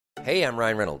Hey, I'm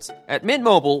Ryan Reynolds. At Mint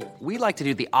Mobile, we like to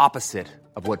do the opposite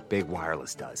of what Big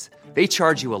Wireless does. They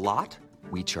charge you a lot,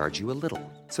 we charge you a little.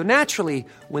 So naturally,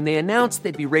 when they announced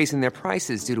they'd be raising their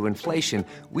prices due to inflation,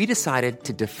 we decided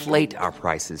to deflate our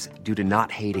prices due to not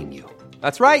hating you.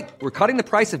 That's right. We're cutting the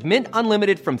price of Mint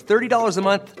Unlimited from $30 a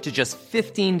month to just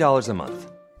 $15 a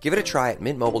month. Give it a try at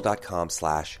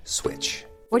mintmobile.com/switch.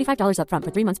 $45 up front for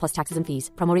 3 months plus taxes and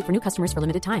fees. Promo rate for new customers for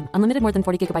limited time. Unlimited more than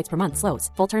 40 gigabytes per month. Slows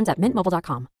full terms at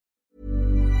mintmobile.com.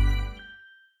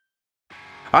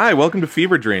 Hi, welcome to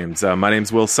Fever Dreams. My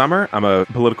name's Will Sommer. I'm a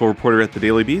political reporter at The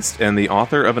Daily Beast and the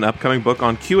author of an upcoming book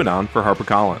on QAnon for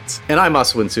HarperCollins. And I'm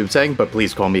Aswin Subsang, but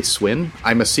please call me Swin.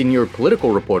 I'm a senior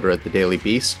political reporter at The Daily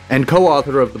Beast and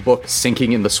co-author of the book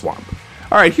Sinking in the Swamp.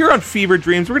 All right, here on Fever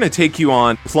Dreams, we're going to take you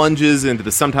on plunges into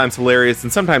the sometimes hilarious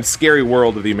and sometimes scary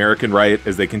world of the American right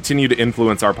as they continue to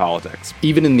influence our politics.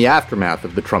 Even in the aftermath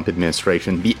of the Trump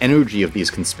administration, the energy of these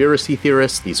conspiracy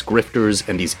theorists, these grifters,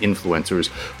 and these influencers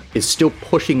is still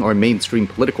pushing our mainstream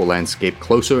political landscape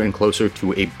closer and closer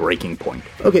to a breaking point.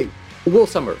 Okay, Will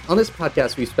Sommer, on this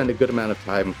podcast, we spend a good amount of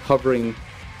time covering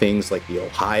things like the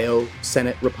Ohio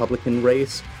Senate Republican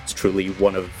race. It's truly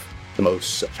one of the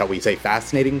most, shall we say,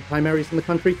 fascinating primaries in the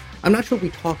country. I'm not sure we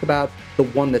talk about the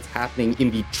one that's happening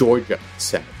in the Georgia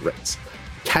Senate race.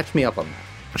 Catch me up on that.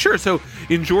 Sure. So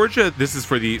in Georgia, this is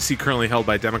for the seat currently held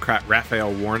by Democrat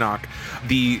Raphael Warnock.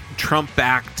 The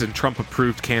Trump-backed and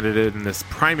Trump-approved candidate in this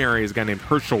primary is a guy named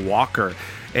Herschel Walker,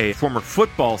 a former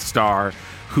football star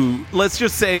who, let's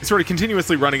just say, sort of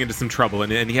continuously running into some trouble,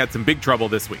 and he had some big trouble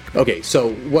this week. Okay,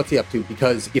 so what's he up to?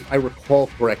 Because if I recall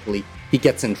correctly, he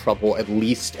gets in trouble at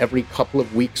least every couple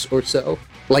of weeks or so.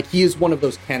 Like, he is one of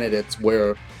those candidates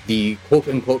where the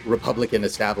quote-unquote Republican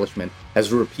establishment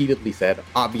has repeatedly said,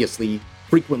 obviously,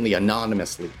 frequently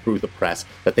anonymously through the press,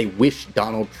 that they wish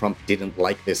Donald Trump didn't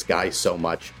like this guy so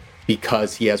much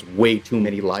because he has way too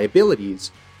many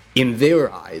liabilities, in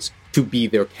their eyes, to be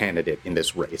their candidate in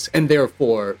this race, and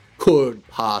therefore could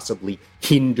possibly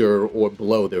hinder or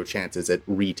blow their chances at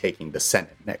retaking the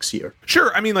Senate next year.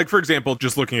 Sure. I mean, like, for example,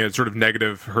 just looking at sort of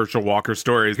negative Herschel Walker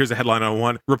stories, here's a headline on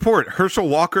one. Report, Herschel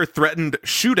Walker threatened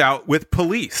shootout with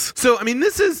police. So, I mean,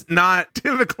 this is not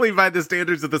typically by the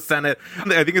standards of the Senate.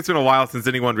 I think it's been a while since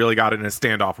anyone really got in a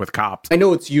standoff with cops. I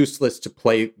know it's useless to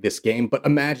play this game, but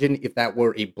imagine if that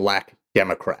were a black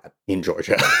Democrat in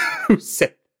Georgia who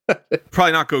said,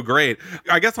 probably not go great.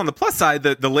 I guess on the plus side,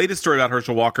 the latest story about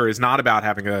Herschel Walker is not about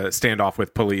having a standoff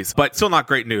with police, but still not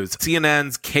great news.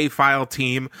 CNN's K-File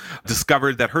team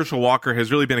discovered that Herschel Walker has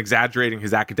really been exaggerating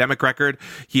his academic record.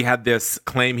 He had this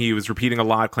claim he was repeating a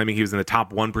lot, claiming he was in the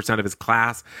top 1% of his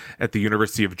class at the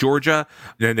University of Georgia,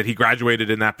 and that he graduated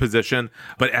in that position.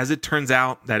 But as it turns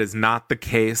out, that is not the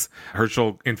case.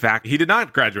 Herschel, in fact, he did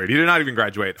not graduate. He did not even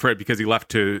graduate for it because he left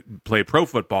to play pro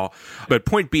football. But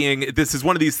point being, this is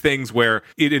one of these things where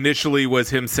it initially was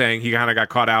him saying he kind of got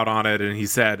caught out on it, and he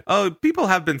said, oh, people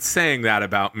have been saying that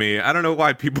about me. I don't know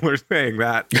why people are saying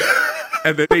that.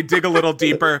 And then they dig a little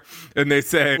deeper and they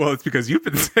say, well, it's because you've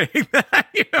been saying that,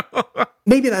 you know?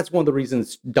 Maybe that's one of the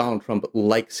reasons Donald Trump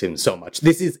likes him so much.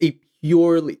 This is a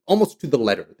purely, almost to the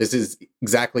letter, this is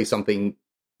exactly something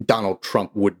Donald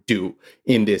Trump would do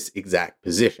in this exact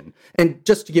position. And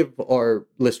just to give our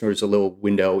listeners a little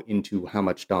window into how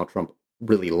much Donald Trump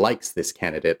really likes this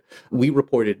candidate, we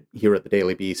reported here at the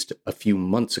Daily Beast a few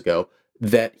months ago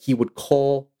that he would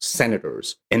call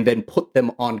senators and then put them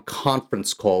on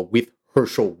conference call with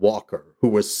Herschel Walker, who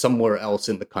was somewhere else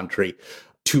in the country,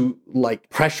 to like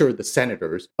pressure the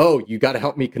senators. Oh, you got to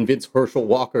help me convince Herschel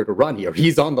Walker to run here.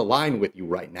 He's on the line with you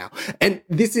right now. And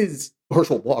this is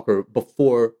Herschel Walker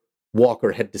before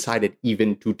Walker had decided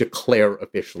even to declare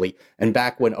officially, and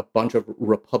back when a bunch of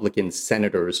Republican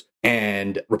senators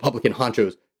and Republican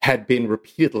honchos had been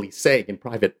repeatedly saying in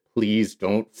private, please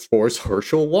don't force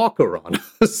Herschel Walker on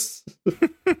us.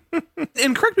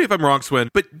 And correct me if I'm wrong, Swin,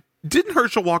 but didn't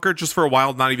Herschel Walker just for a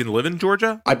while not even live in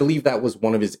Georgia? I believe that was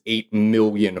one of his 8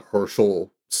 million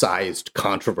Herschel-sized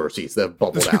controversies that have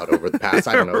bubbled out over the past,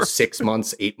 6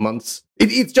 months, 8 months.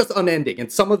 It's just unending, and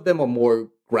some of them are more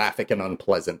graphic and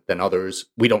unpleasant than others.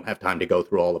 We don't have time to go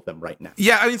through all of them right now.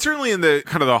 Yeah, I mean, certainly in the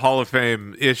kind of the Hall of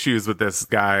Fame issues with this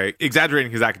guy,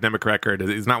 exaggerating his academic record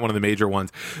is not one of the major ones.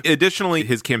 Additionally,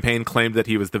 his campaign claimed that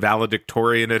he was the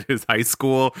valedictorian at his high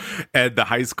school, and the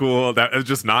high school, that was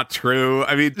just not true.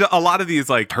 I mean, a lot of these,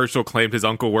 like, Herschel claimed his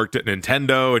uncle worked at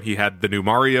Nintendo and he had the new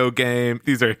Mario game.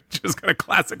 These are just kind of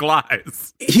classic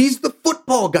lies. He's the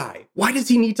football guy. Why does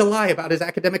he need to lie about his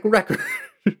academic record?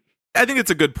 I think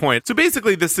it's a good point. So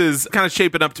basically, this is kind of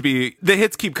shaping up to be, the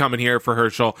hits keep coming here for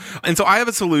Herschel. And so I have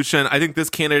a solution. I think this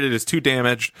candidate is too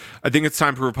damaged. I think it's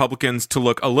time for Republicans to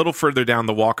look a little further down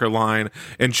the Walker line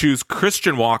and choose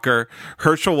Christian Walker,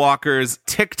 Herschel Walker's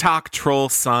TikTok troll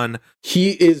son.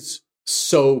 He is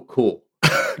so cool.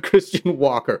 Christian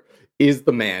Walker is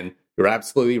the man. You're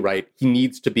absolutely right. He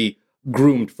needs to be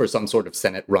groomed for some sort of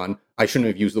Senate run. I shouldn't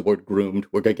have used the word groomed.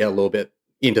 We're going to get a little bit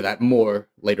into that more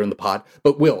later in the pod.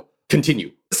 But Will,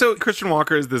 continue. So Christian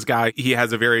Walker is this guy. He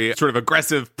has a very sort of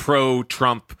aggressive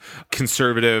pro-Trump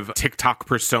conservative TikTok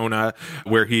persona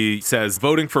where he says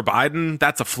voting for Biden,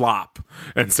 that's a flop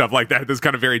and stuff like that. This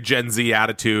kind of very Gen Z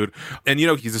attitude. And, you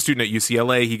know, he's a student at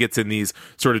UCLA. He gets in these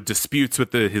sort of disputes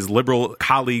with his liberal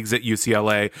colleagues at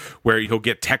UCLA where he'll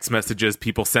get text messages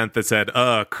people sent that said,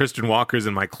 Christian Walker's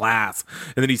in my class.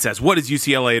 And then he says, what is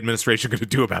UCLA administration going to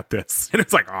do about this? And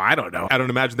it's like, I don't know. I don't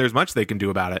imagine there's much they can do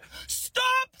about it. Stop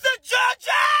the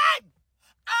judging!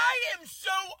 I am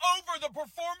so over the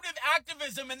performative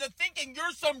activism and the thinking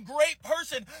you're some great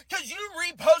person because you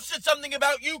reposted something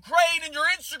about Ukraine in your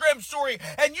Instagram story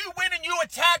and you went and you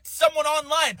attacked someone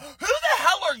online. Who the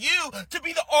hell are you to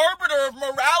be the arbiter of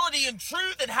morality and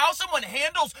truth and how someone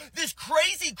handles this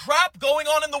crazy crap going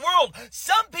on in the world?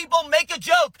 Some people make a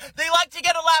joke. They like to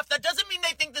get a laugh. That doesn't mean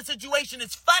they think the situation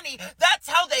is funny. That's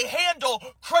how they handle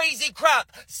crazy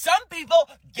crap. Some people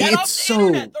get off the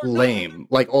internet. It's so lame.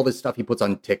 Like all this stuff he puts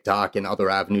on TikTok and other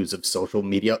avenues of social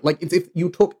media. Like it's if you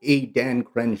took a Dan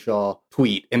Crenshaw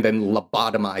tweet and then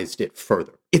lobotomized it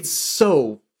further. It's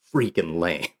so freaking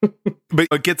lame. But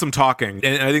it gets him talking.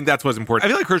 And I think that's what's important. I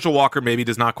feel like Herschel Walker maybe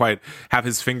does not quite have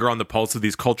his finger on the pulse of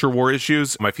these culture war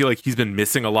issues. I feel like he's been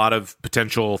missing a lot of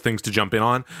potential things to jump in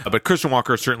on. But Christian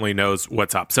Walker certainly knows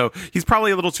what's up. So he's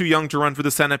probably a little too young to run for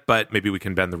the Senate, but maybe we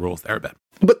can bend the rules there a bit.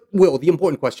 But Will, the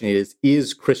important question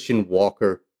is Christian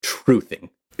Walker truthing?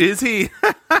 Is he?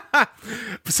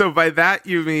 So by that,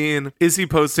 you mean, is he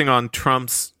posting on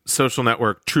Trump's social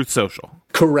network, Truth Social?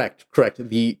 Correct.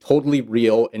 The totally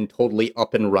real and totally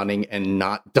up and running and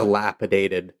not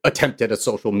dilapidated attempt at a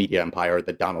social media empire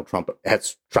that Donald Trump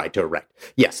has tried to erect.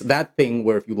 Yes, that thing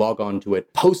where if you log on to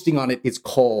it, posting on it is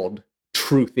called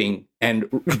truthing, and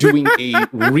doing a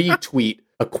retweet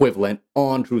equivalent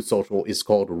on Truth Social is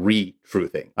called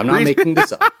re-truthing. I'm not making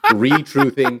this up.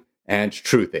 Re-truthing and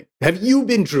truthing. Have you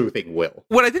been truthing, Will?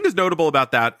 What I think is notable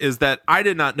about that is that I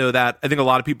did not know that. I think a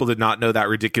lot of people did not know that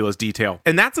ridiculous detail.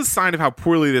 And that's a sign of how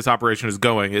poorly this operation is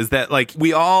going, is that like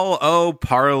we all,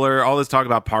 Parler, all this talk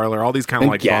about Parler, all these kind of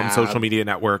like bum social media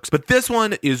networks. But this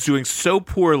one is doing so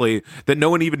poorly that no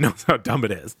one even knows how dumb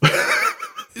it is.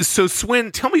 So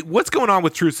Swin, tell me what's going on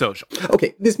with Truth Social?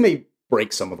 Okay, this may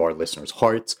break some of our listeners'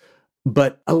 hearts,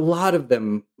 but a lot of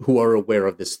them who are aware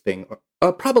of this thing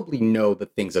probably know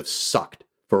that things have sucked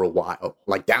for a while.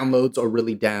 Like downloads are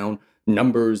really down,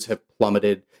 numbers have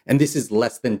plummeted, and this is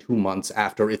less than 2 months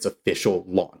after its official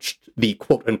launch, the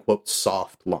quote-unquote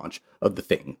soft launch of the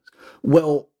thing.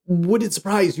 Well, would it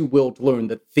surprise you, Will, to learn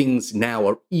that things now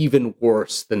are even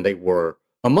worse than they were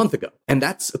a month ago? And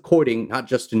that's according not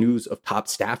just to news of top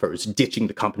staffers ditching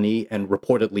the company and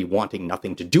reportedly wanting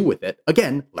nothing to do with it.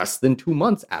 Again, less than 2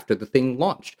 months after the thing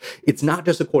launched. It's not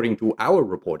just according to our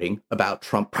reporting about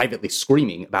Trump privately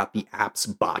screaming about the app's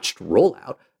botched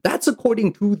rollout. That's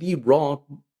according to the raw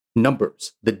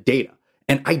numbers, the data.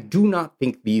 And I do not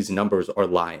think these numbers are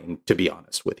lying, to be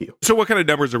honest with you. So what kind of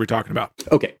numbers are we talking about?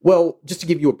 Okay, well, just to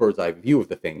give you a bird's eye view of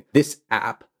the thing, this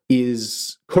app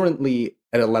is currently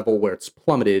at a level where it's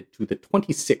plummeted to the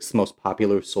 26th most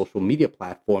popular social media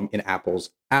platform in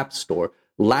Apple's App Store,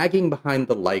 lagging behind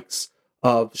the likes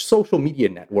of social media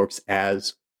networks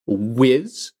as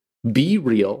Wiz,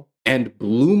 BeReal, and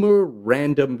Bloomer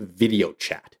Random Video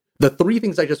Chat. The three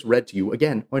things I just read to you,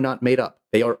 again, are not made up.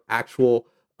 They are actual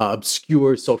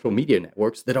obscure social media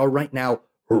networks that are right now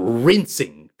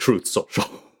rinsing Truth Social.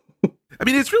 I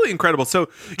mean, it's really incredible. So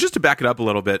just to back it up a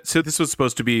little bit, so this was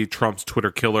supposed to be Trump's Twitter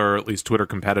killer, or at least Twitter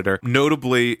competitor.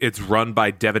 Notably, it's run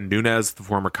by Devin Nunes, the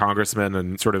former congressman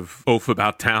and sort of oaf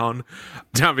about town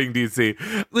being D.C.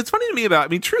 What's funny to me about, I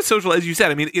mean, Truth Social, as you said,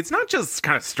 I mean, it's not just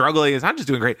kind of struggling. It's not just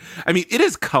doing great. I mean, it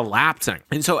is collapsing.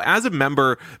 And so as a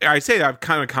member, I say I have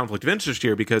kind of a conflict of interest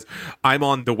here because I'm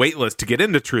on the wait list to get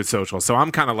into Truth Social. So I'm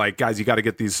kind of like, guys, you got to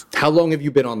get these. How long have you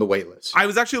been on the wait list? I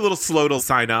was actually a little slow to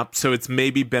sign up. So it's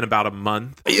maybe been about a month.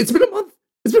 It's been a month.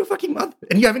 It's been a fucking month,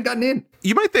 and you haven't gotten in.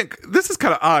 You might think, this is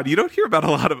kind of odd. You don't hear about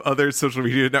a lot of other social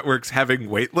media networks having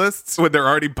wait lists when they're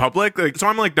already public. Like, so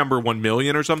I'm like number 1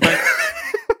 million or something.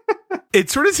 It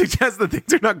sort of suggests that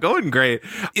things are not going great.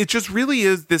 It just really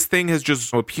is, this thing has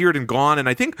just appeared and gone. And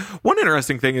I think one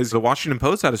interesting thing is the Washington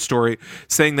Post had a story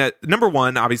saying that, number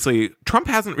one, obviously, Trump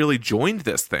hasn't really joined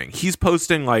this thing. He's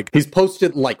posted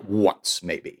like once,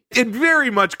 maybe. It very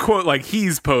much quote like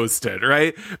he's posted,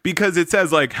 right? Because it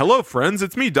says like, hello, friends,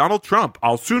 it's me, Donald Trump.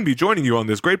 I'll soon be joining you on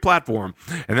this great platform.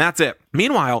 And that's it.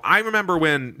 Meanwhile, I remember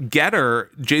when Getter,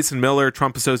 Jason Miller,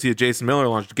 Trump associate Jason Miller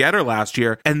launched Getter last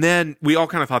year. And then we all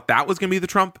kind of thought that was going to be the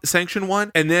Trump sanctioned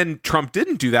one. And then Trump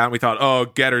didn't do that. And we thought, oh,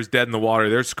 Getter's dead in the water.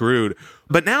 They're screwed.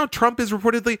 But now Trump is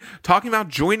reportedly talking about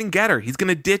joining Getter. He's going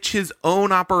to ditch his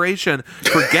own operation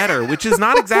for Getter, which is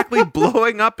not exactly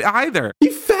blowing up either. He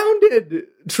founded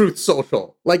Truth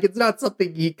Social. Like, it's not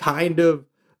something he kind of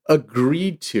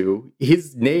agreed to.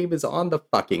 His name is on the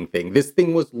fucking thing. This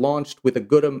thing was launched with a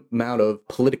good amount of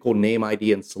political name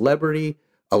ID and celebrity,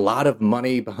 a lot of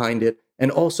money behind it, and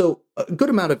also a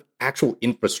good amount of actual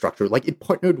infrastructure. Like, it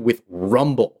partnered with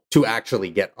Rumble to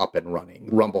actually get up and running.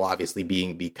 Rumble obviously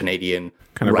being the Canadian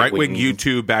kind of right-wing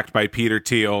YouTube backed by Peter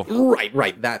Thiel.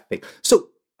 Right, that thing. So,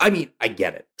 I mean, I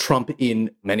get it. Trump, in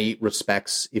many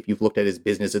respects, if you've looked at his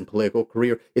business and political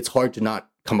career, it's hard to not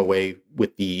come away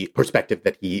with the perspective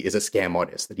that he is a scam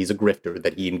artist, that he's a grifter,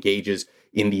 that he engages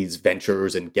in these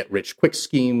ventures and get-rich-quick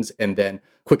schemes and then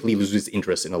quickly loses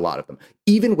interest in a lot of them.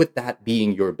 Even with that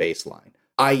being your baseline,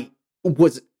 I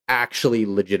was actually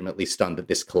legitimately stunned that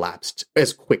this collapsed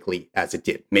as quickly as it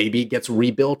did. Maybe it gets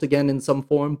rebuilt again in some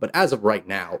form, but as of right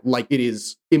now, like, it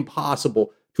is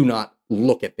impossible to not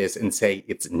look at this and say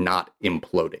it's not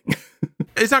imploding.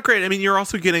 It's not great. I mean, you're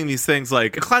also getting these things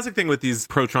like, a classic thing with these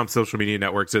pro-Trump social media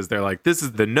networks is they're like, this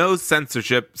is the no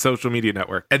censorship social media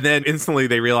network. And then instantly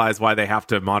they realize why they have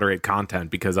to moderate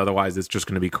content, because otherwise it's just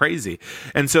going to be crazy.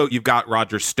 And so you've got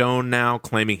Roger Stone now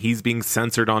claiming he's being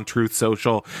censored on Truth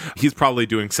Social. He's probably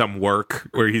doing some work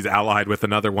where he's allied with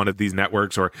another one of these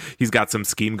networks, or he's got some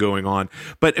scheme going on.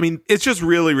 But I mean, it's just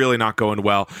really, really not going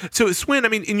well. So Swin, I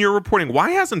mean, in your reporting,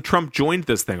 why hasn't Trump joined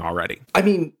this thing already? I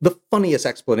mean, the funniest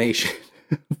explanation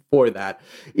for that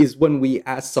is when we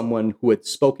asked someone who had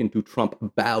spoken to Trump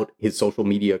about his social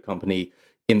media company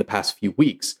in the past few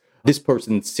weeks, this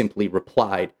person simply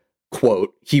replied,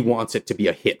 quote, he wants it to be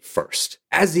a hit first.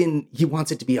 As in, he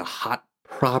wants it to be a hot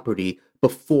property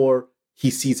before he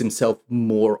sees himself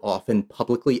more often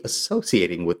publicly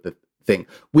associating with the thing,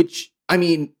 which, I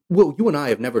mean, Will, you and I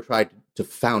have never tried to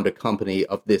found a company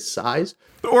of this size.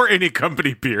 Or any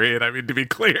company, period. I mean, to be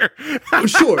clear.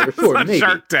 Sure, maybe.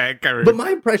 Shark Tank. But my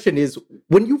impression is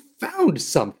when you found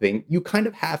something, you kind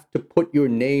of have to put your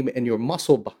name and your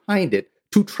muscle behind it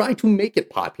to try to make it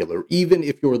popular, even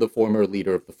if you're the former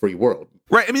leader of the free world.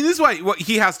 Right. I mean, this is why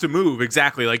he has to move.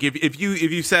 Exactly. Like if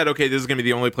you said, okay, this is going to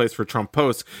be the only place for Trump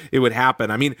posts, it would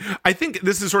happen. I mean, I think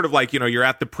this is sort of like, you know, you're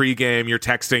at the pregame, you're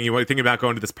texting, you're thinking about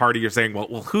going to this party, you're saying, well,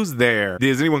 who's there?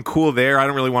 Is anyone cool there? I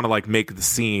don't really want to like make the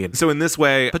scene. So in this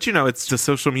way, but you know, it's a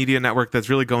social media network that's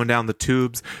really going down the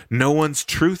tubes. No one's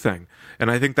truthing.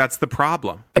 And I think that's the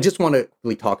problem. I just want to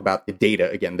really talk about the data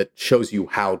again that shows you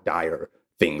how dire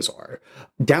things are.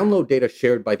 Download data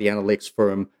shared by the analytics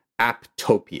firm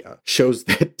Apptopia shows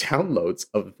that downloads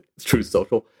of Truth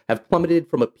Social have plummeted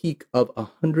from a peak of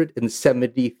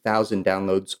 170,000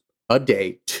 downloads a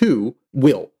day to,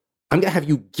 Will, I'm going to have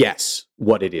you guess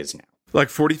what it is now. Like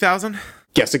 40,000?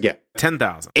 Guess again.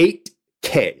 10,000.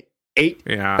 8K.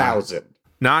 8,000.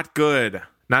 Not good.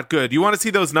 Not good. You want to see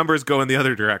those numbers go in the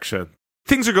other direction.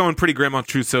 Things are going pretty grim on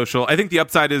Truth Social. I think the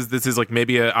upside is this is like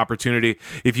maybe an opportunity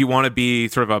if you want to be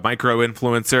sort of a micro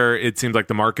influencer. It seems like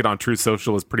the market on Truth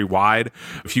Social is pretty wide.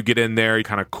 If you get in there, you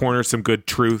kind of corner some good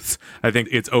truths. I think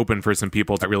it's open for some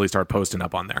people to really start posting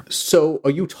up on there. So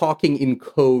are you talking in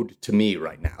code to me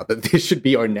right now that this should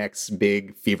be our next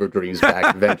big Fever Dreams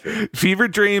backed venture? Fever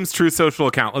Dreams Truth Social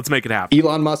account. Let's make it happen.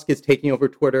 Elon Musk is taking over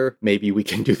Twitter. Maybe we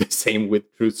can do the same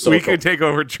with Truth Social. We could take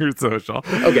over Truth Social.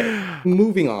 Okay,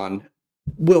 moving on.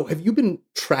 Will, have you been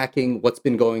tracking what's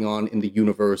been going on in the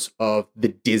universe of the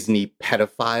Disney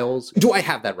pedophiles? Do I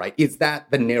have that right? Is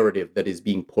that the narrative that is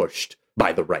being pushed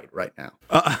by the right now?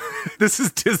 This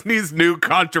is Disney's new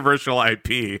controversial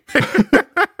IP.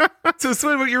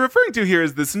 So what you're referring to here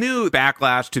is this new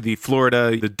backlash to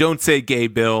the Don't Say Gay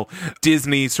bill.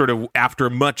 Disney sort of,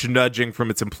 after much nudging from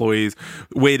its employees,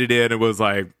 waded in and was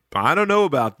like, I don't know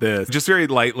about this, just very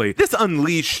lightly. This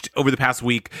unleashed over the past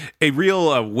week a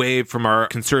real wave from our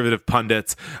conservative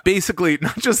pundits, basically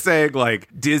not just saying like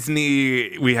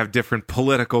Disney, we have different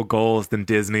political goals than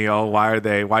Disney. Oh, why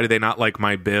do they not like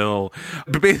my bill?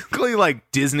 But basically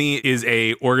like Disney is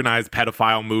a organized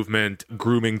pedophile movement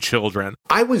grooming children.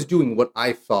 I was doing what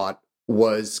I thought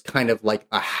was kind of like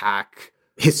a hack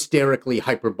hysterically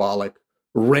hyperbolic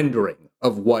rendering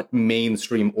of what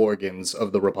mainstream organs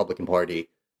of the Republican Party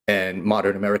and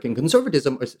modern American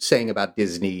conservatism are saying about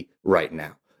Disney right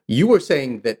now. You were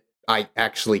saying that I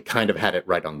actually kind of had it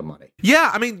right on the money. Yeah,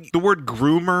 I mean, the word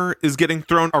groomer is getting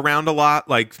thrown around a lot.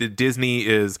 Like, the Disney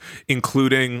is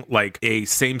including like a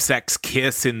same-sex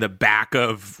kiss in the back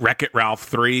of Wreck-It Ralph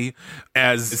 3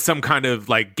 as some kind of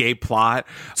like gay plot.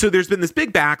 So there's been this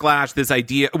big backlash, this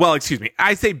idea. Well, excuse me,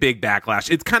 I say big backlash.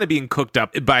 It's kind of being cooked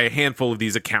up by a handful of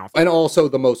these accounts. And also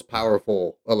the most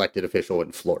powerful elected official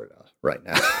in Florida right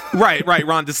now. Right,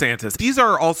 Ron DeSantis. These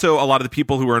are also a lot of the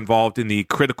people who are involved in the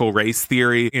critical race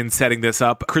theory in setting this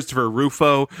up. Christopher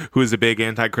Rufo, who is a big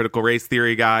anti-critical race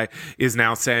theory guy, is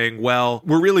now saying, well,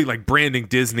 we're really like branding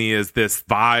Disney as this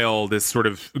vile, this sort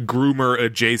of groomer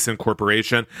adjacent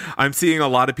corporation. I'm seeing a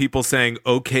lot of people saying,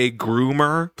 okay,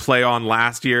 groomer, play on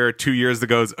last year, 2 years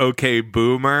ago's okay,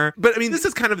 boomer. But I mean, this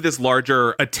is kind of this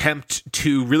larger attempt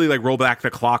to really like roll back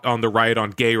the clock on the right, on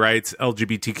gay rights,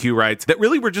 LGBTQ rights, that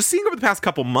really we're just seeing over the past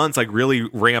couple months like really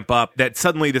ramp up, that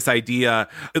suddenly this idea,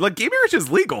 like gay marriage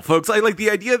is legal, folks. Like the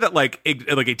idea that like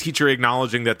a teacher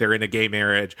acknowledging that they're in a gay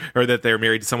marriage or that they're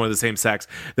married to someone of the same sex,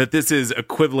 that this is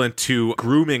equivalent to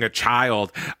grooming a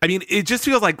child. I mean, it just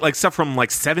feels like stuff from like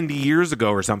 70 years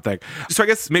ago or something. So I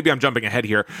guess maybe I'm jumping ahead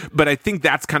here, but I think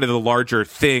that's kind of the larger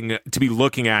thing to be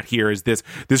looking at here is this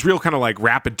real kind of like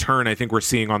rapid turn I think we're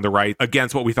seeing on the right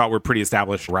against what we thought were pretty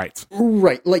established rights.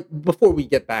 Right. Like, before we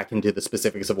get back into the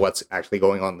specifics of what's actually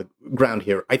going on the ground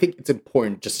here, I think it's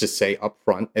important just to say up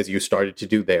front, as you started to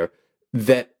do there,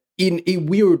 that in a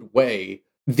weird way,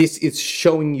 this is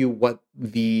showing you what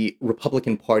the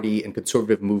Republican Party and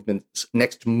conservative movement's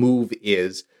next move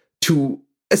is to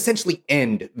essentially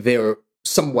end their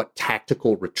somewhat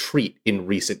tactical retreat in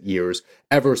recent years,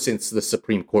 ever since the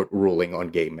Supreme Court ruling on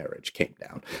gay marriage came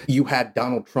down. You had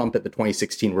Donald Trump at the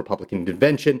 2016 Republican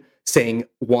convention saying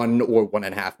one or one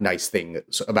and a half nice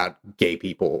things about gay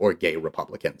people or gay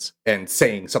Republicans, and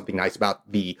saying something nice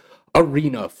about the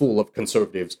arena full of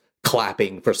conservatives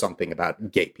clapping for something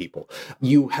about gay people.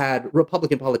 You had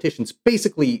Republican politicians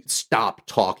basically stop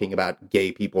talking about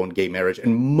gay people and gay marriage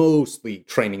and mostly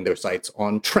training their sights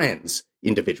on trans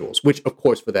individuals, which of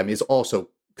course for them is also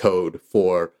code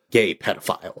for gay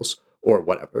pedophiles or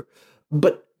whatever.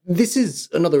 But this is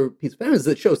another piece of evidence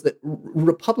that shows that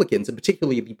Republicans, and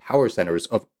particularly the power centers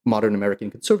of modern American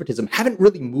conservatism, haven't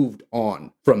really moved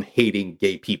on from hating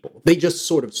gay people. They just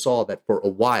sort of saw that for a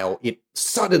while, it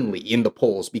suddenly in the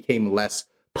polls became less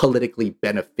politically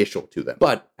beneficial to them.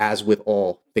 But as with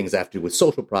all things that have to do with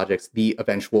social projects, the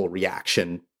eventual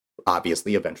reaction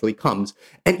obviously eventually comes.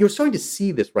 And you're starting to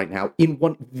see this right now in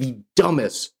one of the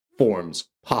dumbest forms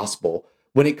possible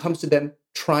when it comes to them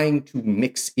trying to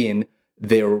mix in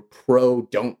their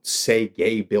pro-don't say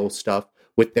gay bill stuff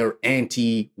with their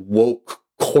anti-woke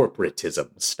corporatism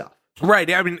stuff.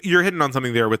 Right. I mean, you're hitting on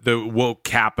something there with the woke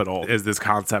capital is this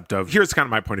concept of, here's kind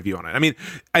of my point of view on it. I mean,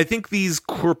 I think these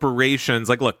corporations,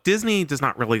 like, look, Disney does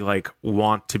not really like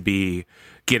want to be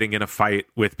getting in a fight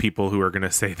with people who are going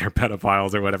to say they're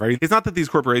pedophiles or whatever. It's not that these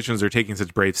corporations are taking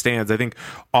such brave stands. I think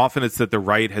often it's that the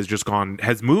right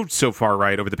has moved so far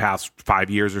right over the past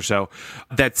 5 years or so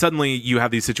that suddenly you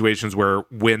have these situations where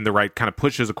when the right kind of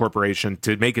pushes a corporation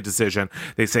to make a decision,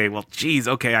 they say, well, geez,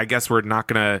 okay, I guess we're not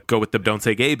going to go with the don't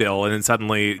say gay bill. And then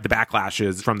suddenly the backlash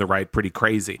is from the right pretty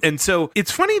crazy. And so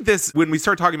it's funny when we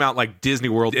start talking about like Disney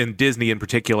World and Disney in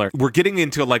particular, we're getting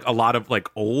into like a lot of like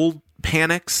old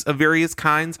panics of various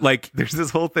kinds. Like there's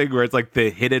this whole thing where it's like the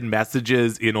hidden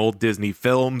messages in old Disney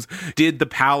films. Did the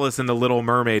palace in The Little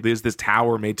Mermaid, there's this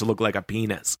tower made to look like a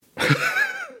penis.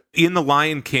 In The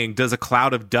Lion King, does a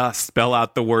cloud of dust spell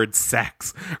out the word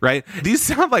sex, right? These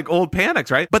sound like old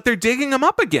panics, right? But they're digging them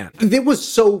up again. It was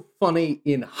so funny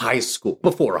in high school,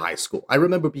 before high school. I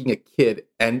remember being a kid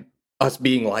and us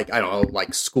being like, I don't know,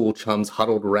 like school chums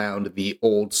huddled around the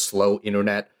old slow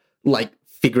internet, like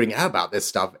figuring out about this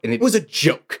stuff. And it was a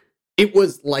joke. It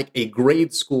was like a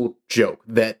grade school joke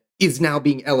that is now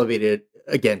being elevated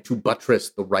again to buttress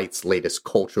the right's latest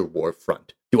culture war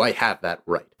front. Do I have that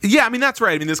right? Yeah, I mean, that's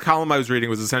right. I mean, this column I was reading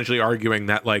was essentially arguing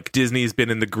that, like, Disney's been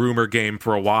in the groomer game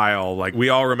for a while. Like, we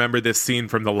all remember this scene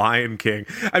from The Lion King.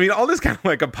 I mean, all this kind of,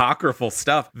 like, apocryphal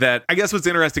stuff that I guess what's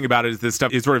interesting about it is this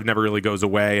stuff, it sort of never really goes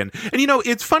away. And you know,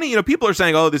 it's funny, you know, people are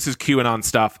saying, oh, this is QAnon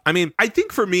stuff. I mean, I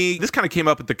think for me, this kind of came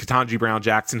up at the Ketanji Brown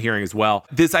Jackson hearing as well.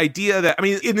 This idea that, I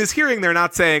mean, in this hearing, they're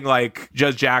not saying, like,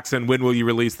 Judge Jackson, when will you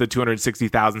release the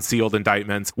 260,000 sealed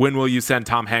indictments? When will you send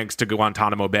Tom Hanks to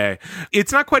Guantanamo Bay?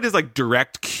 It's not not quite as like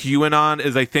direct QAnon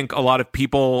as I think a lot of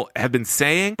people have been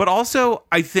saying, but also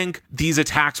I think these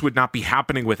attacks would not be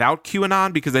happening without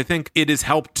QAnon, because I think it has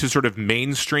helped to sort of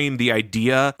mainstream the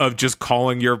idea of just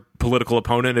calling your political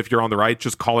opponent, if you're on the right,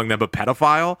 just calling them a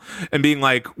pedophile and being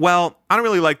like, well, I don't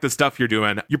really like the stuff you're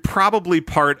doing. You're probably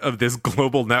part of this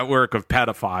global network of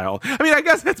pedophile. I mean, I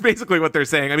guess that's basically what they're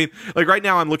saying. I mean, like right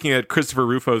now I'm looking at Christopher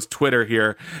Rufo's Twitter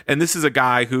here, and this is a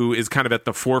guy who is kind of at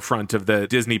the forefront of the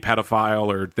Disney pedophile,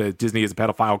 or the Disney is a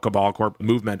pedophile cabal corp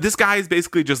movement. This guy is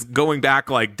basically just going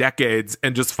back like decades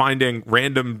and just finding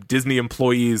random Disney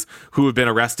employees who have been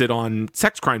arrested on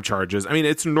sex crime charges. I mean,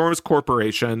 it's an enormous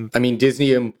corporation. I mean,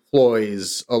 Disney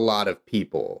employs a lot of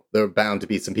people. There are bound to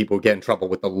be some people who get in trouble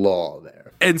with the law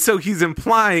there. And so he's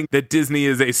implying that Disney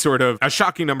is a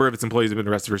shocking number of its employees have been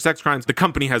arrested for sex crimes. The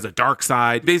company has a dark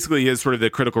side. Basically is sort of the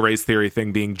critical race theory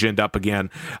thing being ginned up again.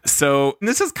 So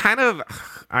this is kind of,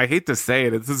 I hate to say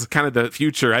it, this is kind of the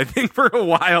future, I think, for a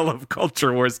while of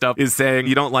culture war stuff, is saying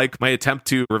you don't like my attempt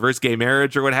to reverse gay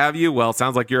marriage or what have you. Well,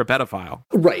 sounds like you're a pedophile.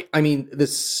 Right. I mean,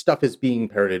 this stuff is being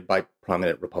parroted by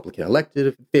prominent Republican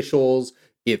elected officials.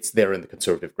 It's there in the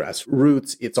conservative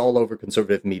grassroots. It's all over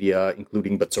conservative media,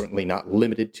 including but certainly not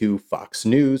limited to Fox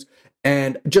News.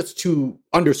 And just to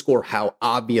underscore how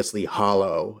obviously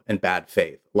hollow and bad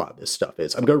faith a lot of this stuff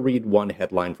is, I'm going to read one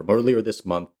headline from earlier this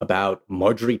month about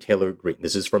Marjorie Taylor Greene.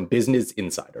 This is from Business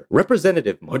Insider.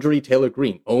 Representative Marjorie Taylor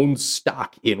Greene owns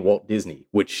stock in Walt Disney,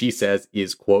 which she says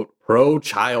is, quote,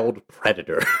 pro-child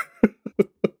predator.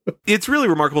 It's really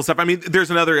remarkable stuff. I mean,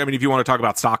 there's another, if you want to talk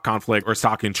about stock conflict or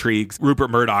stock intrigues, Rupert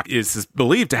Murdoch is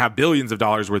believed to have billions of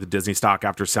dollars worth of Disney stock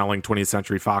after selling 20th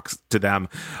Century Fox to them.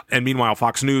 And meanwhile,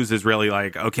 Fox News is really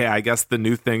like, okay, I guess the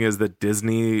new thing is that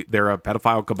Disney, they're a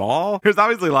pedophile cabal. There's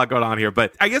obviously a lot going on here.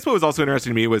 But I guess what was also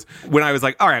interesting to me was when I was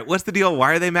like, all right, what's the deal?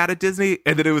 Why are they mad at Disney?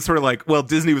 And then it was sort of like, well,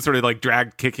 Disney was sort of like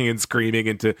dragged kicking and screaming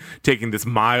into taking this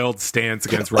mild stance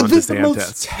against Ron DeSantis. The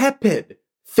most tepid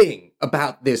thing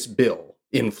about this bill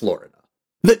in Florida.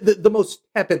 The most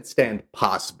tepid stand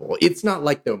possible. It's not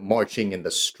like they're marching in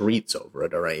the streets over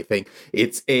it or anything.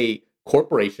 It's a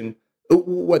corporation.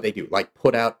 What they do, like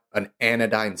put out an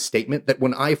anodyne statement that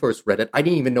when I first read it, I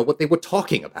didn't even know what they were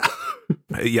talking about.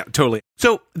 Yeah, totally.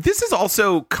 So this is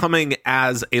also coming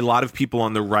as a lot of people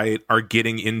on the right are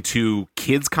getting into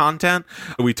kids content.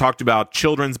 We talked about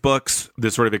children's books,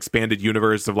 this sort of expanded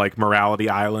universe of like Morality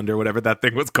Island or whatever that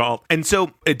thing was called. And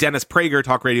so Dennis Prager,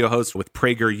 talk radio host with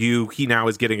PragerU, he now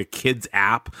is getting a kids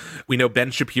app. We know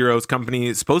Ben Shapiro's company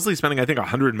is supposedly spending, I think,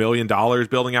 $100 million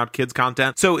building out kids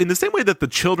content. So in the same way that the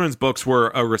children's books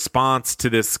were a response to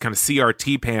this kind of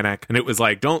CRT panic, and it was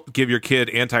like, don't give your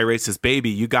kid anti-racist baby,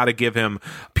 you got to give him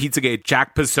Pizzagate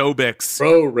Jack Posobiec's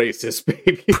pro-racist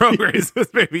baby.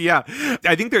 Pro-racist baby, yeah.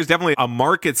 I think there's definitely a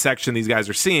market section these guys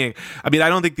are seeing. I mean, I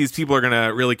don't think these people are going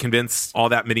to really convince all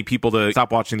that many people to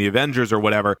stop watching the Avengers or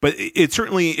whatever, but it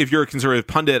certainly, if you're a conservative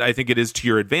pundit, I think it is to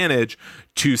your advantage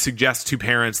to suggest to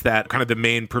parents that kind of the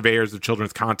main purveyors of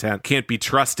children's content can't be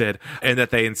trusted, and that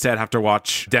they instead have to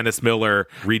watch Dennis Miller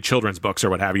read children's books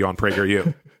or what have you on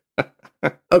PragerU.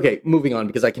 Okay, moving on,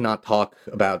 because I cannot talk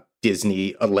about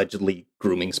Disney allegedly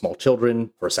grooming small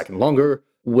children for a second longer.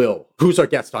 Will, who's our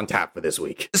guest on tap for this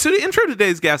week? So to intro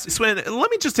today's guest, Swin,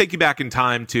 let me just take you back in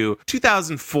time to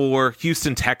 2004,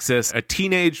 Houston, Texas. A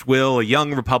teenage Will, a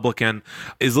young Republican,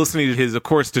 is listening to his, of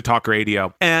course, to talk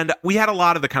radio. And we had a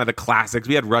lot of the kind of the classics.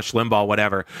 We had Rush Limbaugh,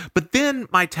 whatever. But then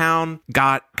my town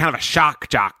got kind of a shock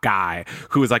jock guy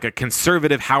who was like a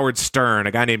conservative Howard Stern,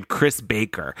 a guy named Chris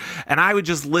Baker. And I would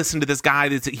just listen to this guy.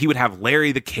 He would have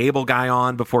Larry the Cable Guy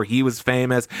on before he was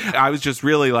famous. I was just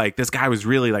really like, this guy was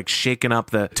really like shaking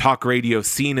up the talk radio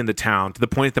scene in the town, to the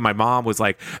point that my mom was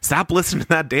like, stop listening to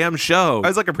that damn show. I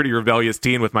was like a pretty rebellious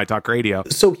teen with my talk radio.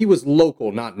 So he was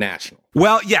local, not national.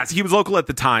 Well, yes, he was local at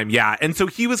the time, yeah. And so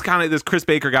he was kind of this Chris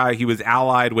Baker guy. He was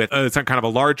allied with some kind of a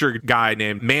larger guy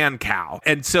named Mancow.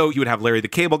 And so you would have Larry the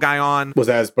Cable Guy on. Was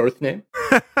that his birth name?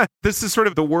 This is sort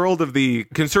of the world of the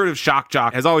conservative shock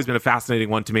jock has always been a fascinating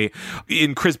one to me.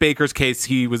 In Chris Baker's case,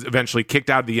 he was eventually kicked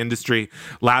out of the industry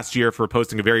last year for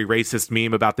posting a very racist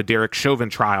meme about the Derek Chauvin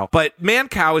trial. But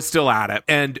Mancow is still at it.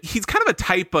 And he's kind of a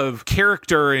type of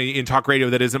character in talk radio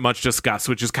that isn't much discussed,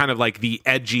 which is kind of like the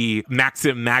edgy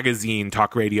Maxim magazine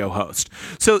talk radio host.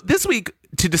 So this week,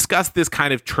 To discuss this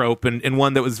kind of trope and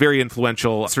one that was very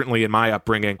influential, certainly in my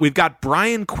upbringing, we've got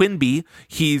Brian Quinby.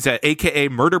 He's AKA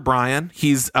Murder Brian.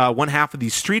 He's one half of the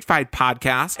Street Fight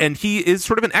podcast, and he is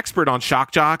sort of an expert on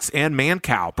shock jocks and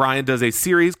Mancow. Brian does a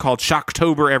series called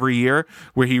Shocktober every year,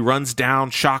 where he runs down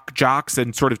shock jocks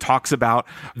and sort of talks about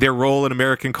their role in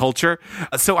American culture.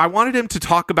 So I wanted him to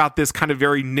talk about this kind of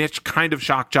very niche kind of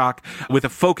shock jock with a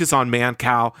focus on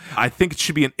Mancow. I think it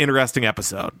should be an interesting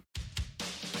episode.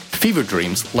 Fever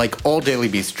Dreams, like all Daily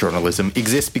Beast journalism,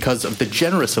 exists because of the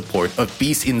generous support of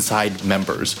Beast Inside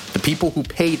members, the people who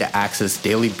pay to access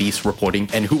Daily Beast reporting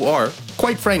and who are,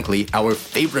 quite frankly, our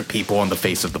favorite people on the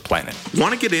face of the planet.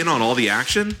 Want to get in on all the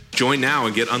action? Join now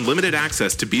and get unlimited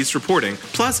access to Beast reporting,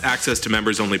 plus access to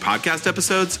members-only podcast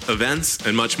episodes, events,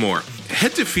 and much more.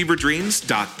 Head to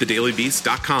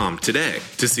feverdreams.thedailybeast.com today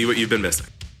to see what you've been missing.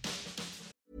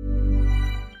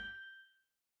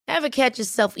 Ever catch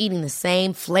yourself eating the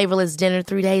same flavorless dinner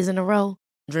 3 days in a row?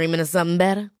 Dreaming of something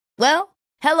better? Well,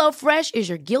 HelloFresh is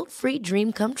your guilt-free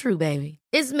dream come true, baby.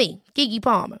 It's me, Keke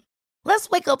Palmer. Let's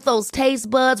wake up those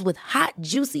taste buds with hot,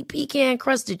 juicy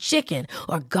pecan-crusted chicken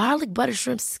or garlic butter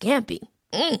shrimp scampi.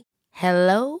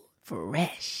 Hello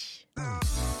Fresh.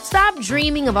 Stop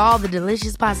dreaming of all the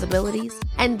delicious possibilities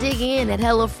and dig in at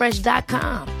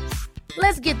HelloFresh.com.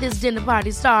 Let's get this dinner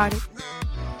party started.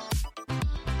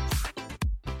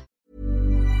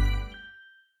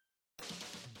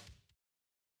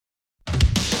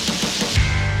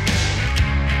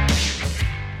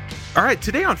 All right,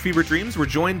 today on Fever Dreams, we're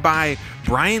joined by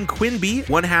Brian Quinby,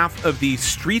 one half of the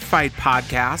Street Fight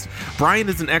podcast. Brian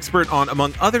is an expert on,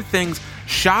 among other things,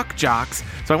 shock jocks.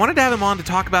 So I wanted to have him on to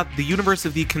talk about the universe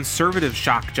of the conservative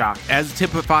shock jock, as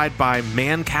typified by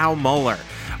Mancow Muller.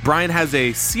 Brian has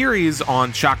a series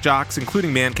on shock jocks,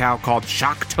 including Mancow, called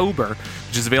Shocktober,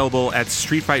 which is available at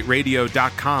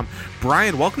streetfightradio.com.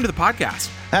 Brian, welcome to the podcast.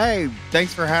 Hey,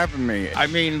 thanks for having me. I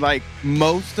mean, like,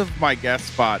 most of my guest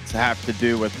spots have to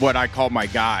do with what I call my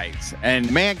guys. And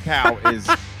Mancow is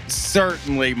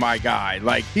certainly my guy.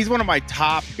 Like, he's one of my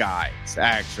top guys,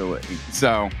 actually.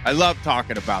 So I love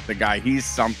talking about the guy. He's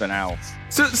something else.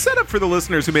 So set up for the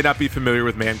listeners who may not be familiar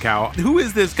with Mancow. Who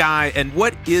is this guy and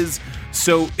what is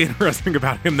so interesting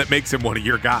about him that makes him one of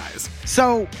your guys?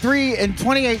 So, in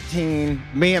 2018,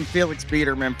 me and Felix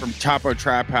Biederman from Chapo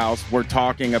Trap House were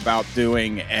talking about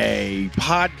doing a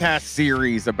podcast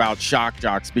series about shock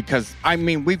jocks because, I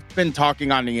mean, we've been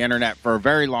talking on the internet for a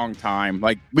very long time.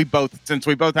 Like, since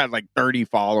we both had like 30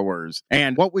 followers.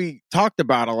 And what we talked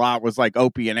about a lot was like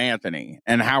Opie and Anthony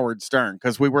and Howard Stern,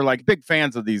 because we were like big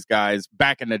fans of these guys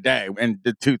back in the day, in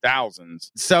the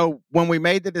 2000s. So when we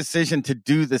made the decision to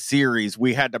do the series,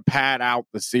 we had to pad out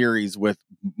the series with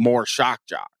more shock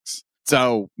jocks.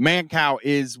 So Mancow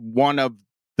is one of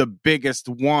the biggest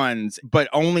ones, but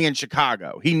only in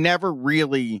Chicago. He never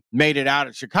really made it out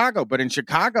of Chicago, but in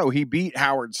Chicago, he beat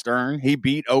Howard Stern. He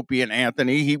beat Opie and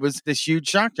Anthony. He was this huge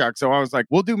shock jock. So I was like,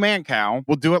 we'll do Mancow.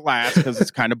 We'll do it last because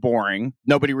it's kind of boring.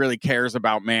 Nobody really cares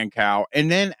about Mancow. And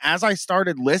then as I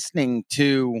started listening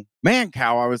to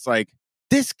Mancow, I was like,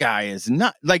 this guy is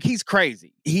not, like, he's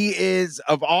crazy. He is,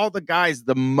 of all the guys,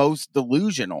 the most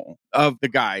delusional of the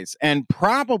guys, and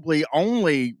probably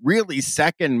only really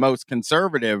second most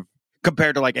conservative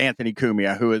compared to like Anthony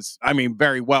Cumia, who is, I mean,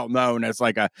 very well known as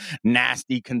like a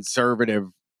nasty conservative,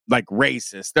 like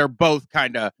racist. They're both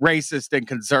kind of racist and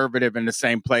conservative in the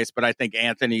same place, but I think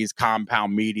Anthony's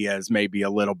compound media is maybe a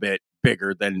little bit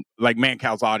bigger than like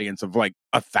Mancow's audience of like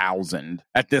 1,000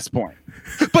 at this point.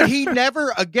 But he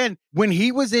never, again, when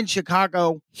he was in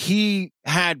Chicago, he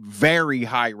had very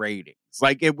high ratings.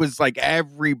 Like it was like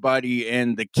everybody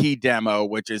in the key demo,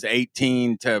 which is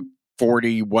 18 to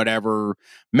 40, whatever,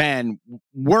 men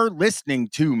were listening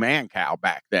to Mancow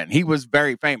back then. He was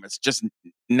very famous. Just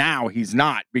now he's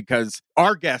not, because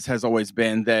our guess has always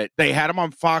been that they had him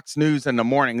on Fox News in the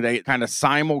morning. They kind of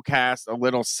simulcast a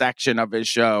little section of his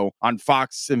show on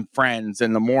Fox and Friends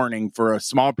in the morning for a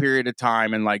small period of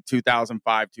time in like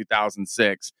 2005,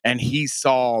 2006. And he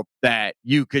saw that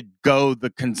you could go the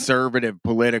conservative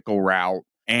political route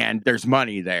and there's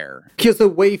money there. Because there are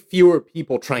way fewer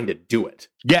people trying to do it.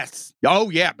 Yes. Oh,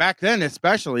 yeah. Back then,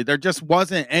 especially, there just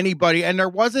wasn't anybody, and there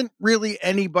wasn't really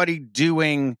anybody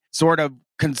doing sort of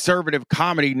conservative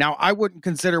comedy. Now, I wouldn't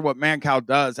consider what Mancow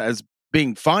does as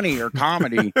being funny or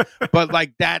comedy, but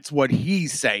like that's what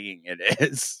he's saying it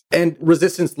is. And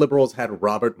resistance liberals had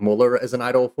Robert Mueller as an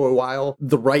idol for a while.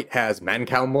 The right has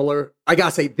Mancow Mueller. I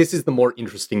gotta say, this is the more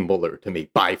interesting Mueller to me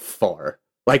by far.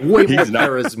 Like way more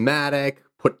charismatic,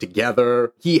 put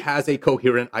together. He has a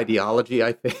coherent ideology,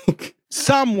 I think.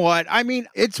 Somewhat. I mean,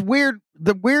 it's weird.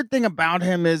 The weird thing about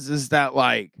him is that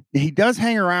like he does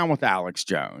hang around with Alex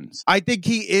Jones. I think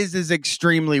he is as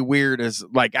extremely weird as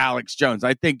like Alex Jones.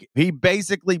 I think he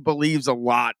basically believes a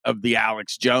lot of the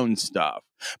Alex Jones stuff,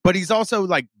 but he's also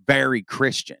like very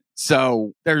Christian.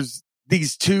 So there's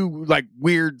these two like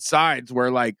weird sides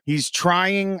where like he's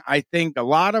trying, I think a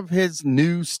lot of his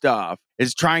new stuff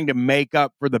is trying to make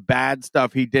up for the bad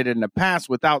stuff he did in the past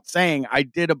without saying, I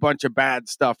did a bunch of bad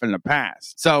stuff in the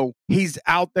past. So he's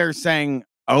out there saying,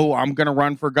 oh, I'm going to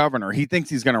run for governor. He thinks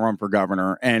he's going to run for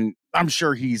governor, and I'm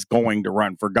sure he's going to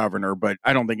run for governor, but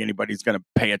I don't think anybody's going to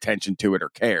pay attention to it or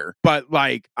care. But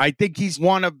like, I think he's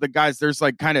one of the guys, there's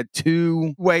like kind of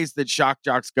two ways that shock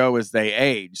jocks go as they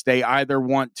age. They either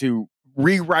want to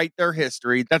rewrite their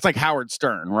history. That's like Howard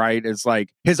Stern, right? It's like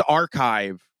his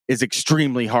archive is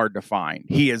extremely hard to find.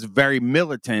 He is very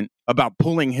militant about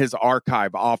pulling his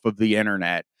archive off of the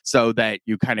internet so that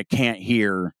you kind of can't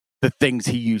hear the things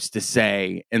he used to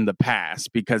say in the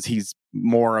past, because he's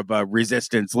more of a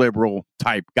resistance liberal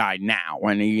type guy now,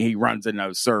 and he runs in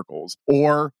those circles.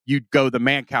 Or you'd go the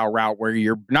Mancow route where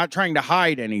you're not trying to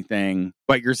hide anything,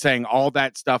 but you're saying all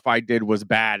that stuff I did was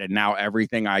bad and now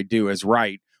everything I do is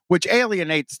right, which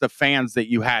alienates the fans that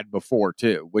you had before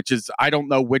too, which is, I don't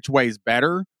know which way is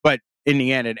better, but in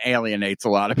the end, it alienates a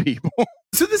lot of people.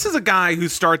 So this is a guy who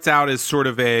starts out as sort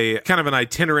of a kind of an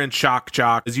itinerant shock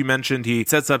jock. As you mentioned, he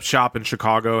sets up shop in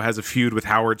Chicago, has a feud with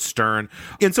Howard Stern.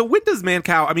 And so what does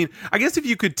Mancow, I mean, I guess if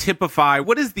you could typify,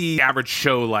 what is the average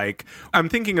show like? I'm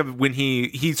thinking of when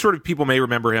he sort of, people may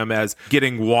remember him as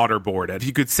getting waterboarded. If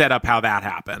you could set up how that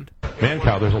happened.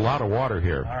 Mancow, there's a lot of water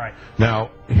here. All right. Now,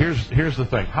 here's the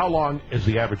thing. How long is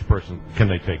the average person, can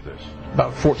they take this?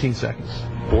 About 14 seconds.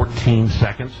 14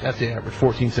 seconds? That's the average.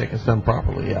 14 seconds done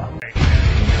properly, yeah.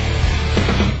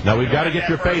 Now, we've got to get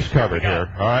your face covered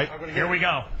here, all right? Here we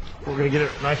go. We're going to get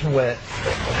it nice and wet.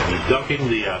 He's dunking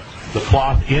the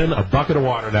cloth in a bucket of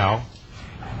water now.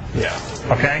 Yeah.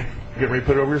 Okay. Get ready to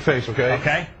put it over your face, okay?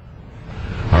 Okay.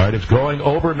 All right, it's going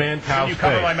over Mancow's face. Can you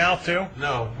cover my mouth, too?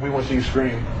 No, we want to see you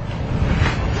scream.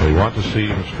 We want to see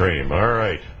him scream. All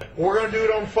right. We're going to do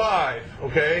it on 5,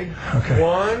 okay? Okay.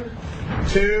 1,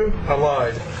 2, I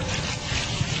lied.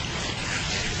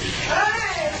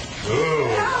 Ooh,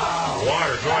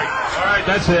 water going. All right,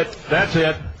 that's it. That's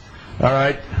it. All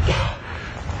right.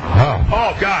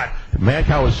 Oh, God.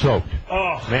 Mancow is soaked.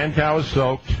 Oh. Mancow is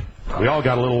soaked. We all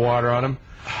got a little water on him.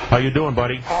 How you doing,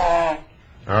 buddy? Oh.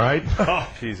 All right.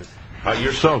 Oh, Jesus.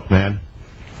 You're soaked, man.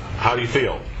 How do you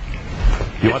feel?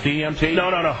 You want the EMT?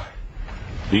 No.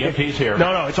 The EMT's here.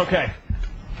 No, it's okay.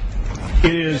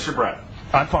 It is. Take your breath.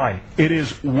 I'm fine. It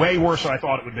is way worse than I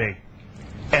thought it would be.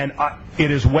 And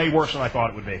it is way worse than I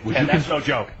thought it would be. And that's no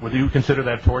joke. Would you consider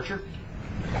that torture?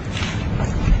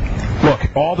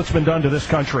 Look, all that's been done to this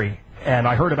country, and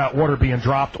I heard about water being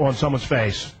dropped on someone's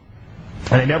face,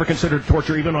 and I never considered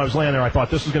torture. Even when I was laying there, I thought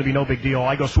this is going to be no big deal.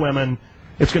 I go swimming.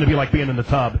 It's going to be like being in the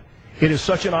tub. It is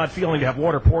such an odd feeling to have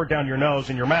water poured down your nose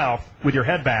and your mouth with your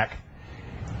head back.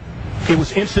 It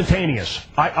was instantaneous.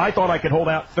 I thought I could hold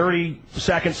out 30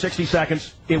 seconds, 60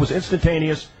 seconds. It was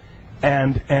instantaneous.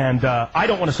 And I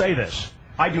don't want to say this.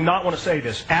 I do not want to say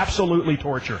this. Absolutely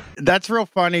torture. That's real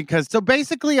funny because so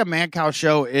basically a Mancow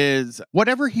show is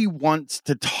whatever he wants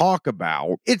to talk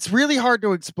about. It's really hard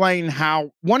to explain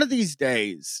how one of these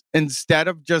days, instead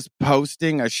of just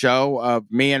posting a show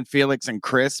of me and Felix and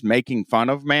Chris making fun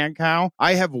of Mancow,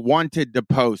 I have wanted to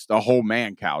post a whole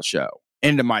Mancow show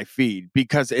into my feed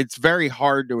because it's very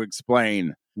hard to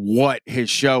explain what his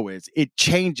show is. It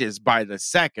changes by the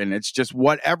second. It's just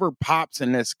whatever pops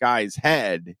in this guy's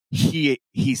head, he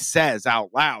says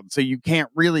out loud. So you can't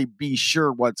really be sure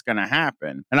what's going to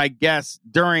happen. And I guess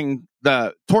during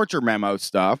the torture memo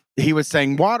stuff, he was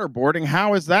saying waterboarding.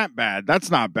 How is that bad?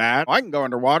 That's not bad. I can go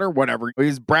underwater, whatever.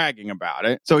 He's bragging about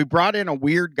it. So he brought in a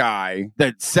weird guy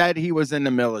that said he was in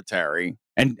the military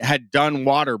and had done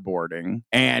waterboarding,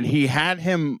 and he had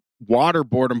him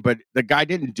waterboard him, but the guy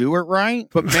didn't do it right.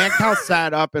 But Mancow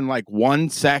sat up in like 1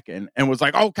 second and was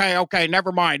like, okay,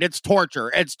 never mind. It's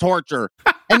torture.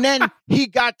 And then he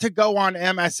got to go on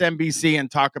MSNBC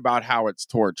and talk about how it's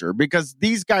torture because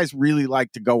these guys really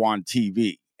like to go on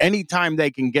TV. Anytime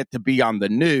they can get to be on the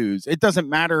news, it doesn't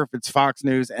matter if it's Fox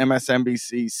News,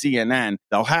 MSNBC, CNN,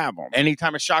 they'll have them.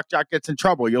 Anytime a shock jock gets in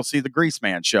trouble, you'll see the Grease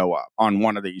Man show up on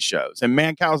one of these shows. And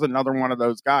Mancow's another one of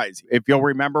those guys. If you'll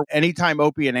remember, anytime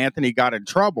Opie and Anthony got in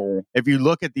trouble, if you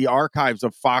look at the archives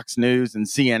of Fox News and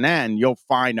CNN, you'll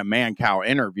find a Mancow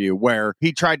interview where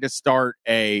he tried to start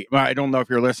I don't know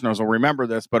if your listeners will remember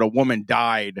this, but a woman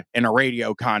died in a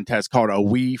radio contest called A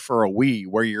Wee for a Wee,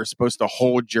 where you're supposed to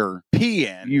hold your pee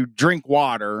in You drink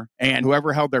water, and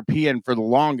whoever held their pee in for the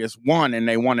longest won, and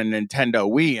they won a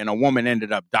Nintendo Wii, and a woman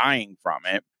ended up dying from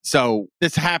it. So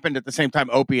this happened at the same time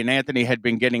Opie and Anthony had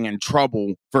been getting in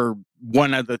trouble for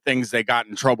one of the things they got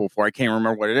in trouble for. I can't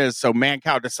remember what it is. So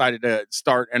Mancow decided to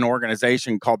start an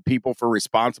organization called People for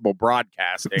Responsible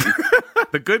Broadcasting.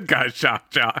 The good guy shock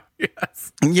jock.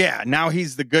 Yes. Yeah, now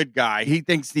he's the good guy. He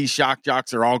thinks these shock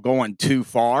jocks are all going too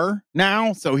far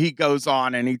now. So he goes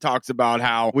on and he talks about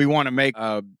how we want to make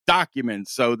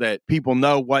documents so that people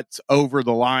know what's over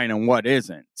the line and what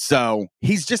isn't. So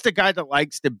he's just a guy that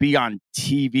likes to be on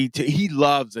TV. He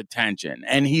loves attention,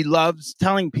 and he loves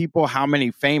telling people how many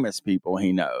famous people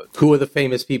he knows. Who are the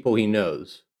famous people he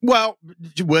knows? Well,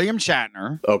 William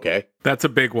Shatner. Okay. That's a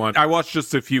big one. I watched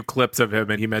just a few clips of him,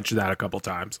 and he mentioned that a couple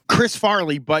times. Chris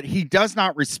Farley, but he does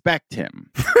not respect him.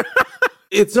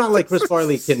 It's not like Chris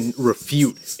Farley can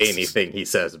refute anything he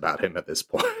says about him at this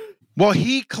point. Well,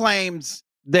 he claims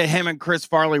that him and Chris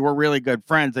Farley were really good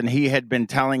friends, and he had been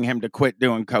telling him to quit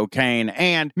doing cocaine.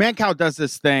 And Mancow does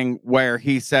this thing where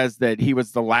he says that he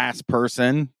was the last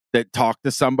person that talked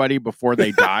to somebody before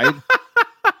they died.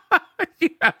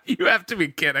 You have to be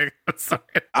kidding. I'm sorry.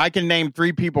 I can name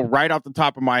 3 people right off the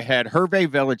top of my head: Hervé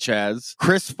Villechaize,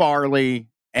 Chris Farley,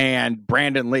 and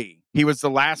Brandon Lee. He was the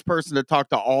last person to talk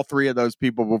to all 3 of those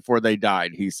people before they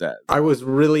died, he said. I was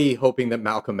really hoping that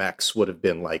Malcolm X would have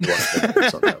been like one of the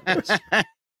names on that list.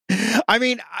 I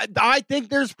mean, I think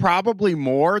there's probably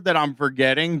more that I'm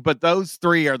forgetting, but those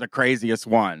 3 are the craziest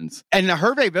ones. And the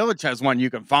Hervé Villechaize one you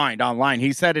can find online.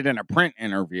 He said it in a print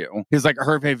interview. He's like,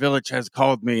 Hervé Villechaize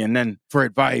called me and then for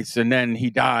advice, and then he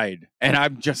died. And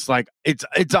I'm just like,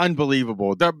 it's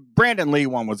unbelievable. The Brandon Lee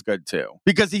one was good too,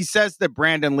 because he says that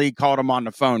Brandon Lee called him on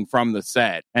the phone from the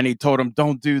set and he told him,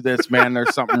 don't do this, man.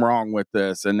 There's something wrong with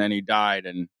this. And then he died,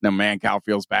 and the Mancow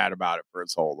feels bad about it for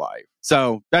his whole life.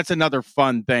 So that's another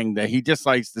fun thing that he just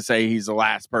likes to say he's the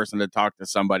last person to talk to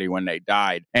somebody when they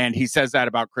died. And he says that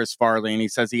about Chris Farley, and he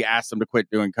says he asked him to quit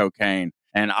doing cocaine.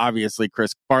 And obviously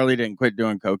Chris Farley didn't quit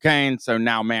doing cocaine. So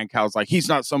now Mancow's like, he's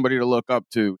not somebody to look up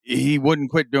to. He wouldn't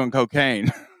quit doing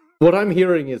cocaine. What I'm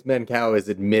hearing is Mancow is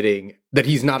admitting that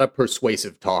he's not a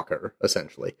persuasive talker,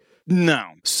 essentially. No.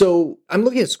 So I'm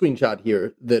looking at a screenshot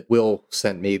here that Will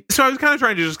sent me. So I was kind of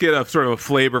trying to just get a sort of a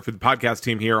flavor for the podcast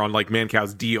team here on like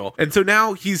Mancow's deal. And so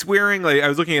now he's wearing, like, I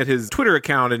was looking at his Twitter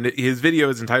account, and his video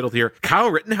is entitled here, Kyle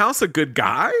Rittenhouse, a good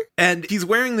guy? And he's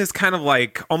wearing this kind of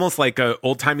like, almost like a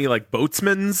old timey like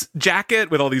boatsman's jacket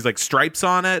with all these like stripes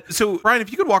on it. So Brian,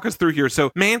 if you could walk us through here.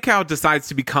 So Mancow decides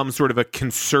to become sort of a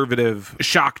conservative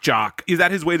shock jock. Is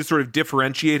that his way to sort of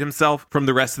differentiate himself from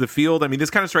the rest of the field? I mean, this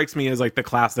kind of strikes me as like the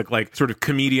classic like sort of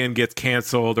comedian gets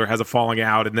canceled or has a falling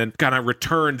out and then kind of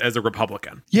returned as a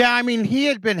Republican. Yeah, I mean, he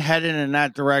had been heading in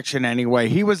that direction anyway.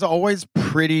 He was always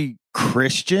pretty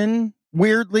Christian.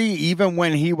 Weirdly, even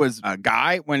when he was a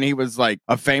guy, when he was like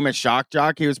a famous shock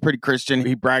jock, he was pretty Christian.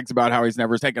 He brags about how he's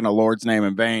never taken the Lord's name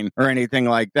in vain or anything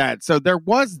like that. So there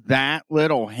was that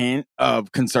little hint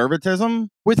of conservatism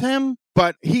with him,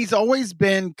 but he's always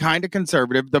been kind of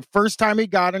conservative. The first time he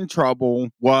got in trouble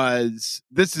was,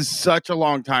 this is such a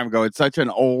long time ago. It's such an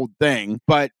old thing,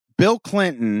 but Bill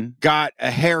Clinton got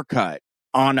a haircut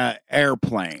on an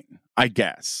airplane, I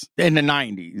guess, in the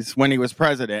 90s when he was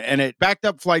president, and it backed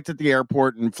up flights at the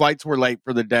airport, and flights were late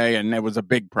for the day, and it was a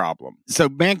big problem. So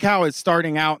Mancow is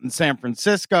starting out in San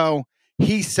Francisco.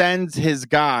 He sends his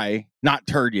guy, not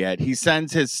Turd yet, he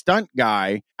sends his stunt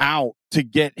guy out to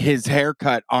get his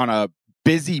haircut on a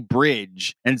busy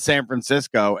bridge in San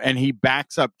Francisco, and he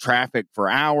backs up traffic for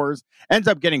hours, ends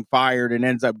up getting fired, and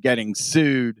ends up getting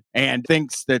sued, and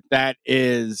thinks that that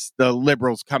is the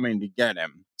liberals coming to get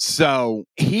him. So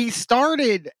he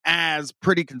started as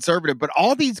pretty conservative, but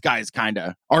all these guys kind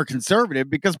of are conservative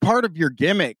because part of your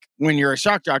gimmick when you're a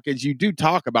shock jock is you do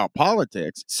talk about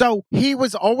politics. So he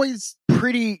was always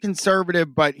pretty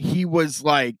conservative, but he was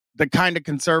like the kind of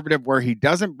conservative where he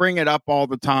doesn't bring it up all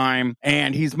the time.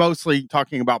 And he's mostly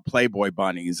talking about Playboy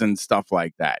bunnies and stuff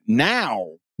like that.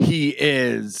 Now he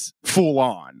is full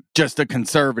on just a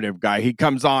conservative guy. He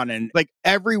comes on and like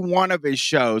every one of his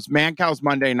shows, Mancow's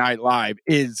Monday Night Live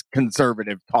is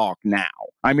conservative talk now.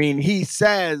 I mean, he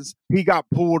says he got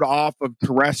pulled off of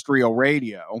terrestrial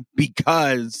radio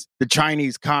because the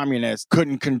Chinese communists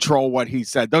couldn't control what he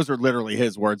said. Those are literally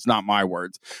his words, not my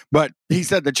words. But he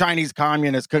said the Chinese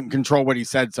communists couldn't control what he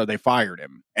said, so they fired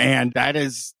him. And that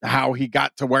is how he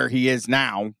got to where he is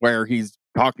now, where he's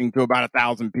talking to about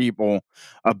 1,000 people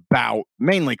about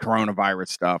mainly coronavirus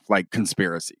stuff, like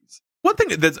conspiracies. One thing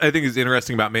that I think is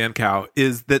interesting about Mancow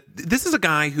is that this is a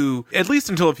guy who, at least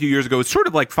until a few years ago, was sort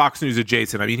of like Fox News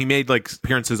adjacent. I mean, he made like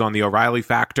appearances on the O'Reilly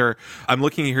Factor. I'm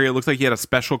looking here. It looks like he had a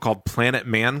special called Planet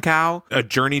Mancow, a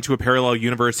journey to a parallel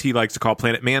universe he likes to call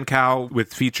Planet Mancow,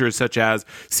 with features such as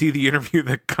see the interview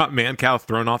that got Mancow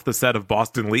thrown off the set of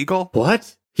Boston Legal.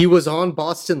 What? He was on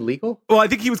Boston Legal? Well, I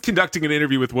think he was conducting an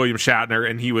interview with William Shatner,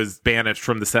 and he was banished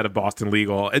from the set of Boston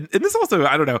Legal. And this also,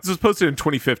 I don't know, this was posted in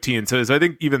 2015, so I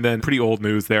think even then, pretty old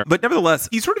news there. But nevertheless,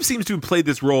 he sort of seems to have played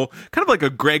this role, kind of like a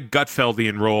Greg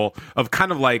Gutfeldian role of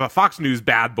kind of like a Fox News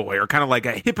bad boy, or kind of like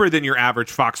a hipper than your average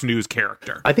Fox News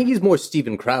character. I think he's more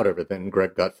Steven Crowder than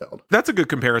Greg Gutfeld. That's a good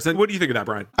comparison. What do you think of that,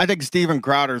 Brian? I think Steven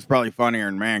Crowder is probably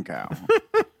funnier than Mancow.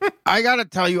 I gotta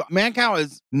tell you, Mancow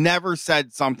has never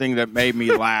said something that made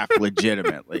me laugh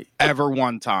legitimately, ever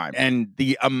one time. And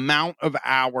the amount of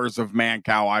hours of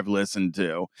Mancow I've listened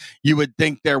to, you would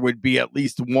think there would be at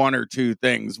least one or two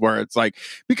things where it's like,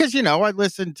 because, you know, I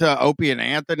listened to Opie and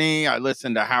Anthony, I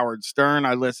listened to Howard Stern,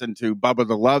 I listened to Bubba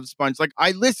the Love Sponge. Like,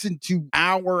 I listened to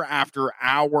hour after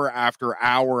hour after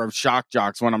hour of Shock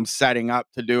Jocks when I'm setting up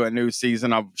to do a new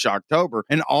season of Shocktober.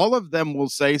 And all of them will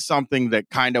say something that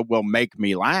kind of will make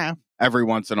me laugh every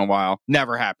once in a while.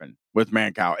 Never happened with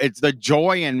Mancow. It's the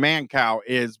joy in Mancow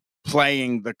is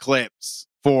playing the clips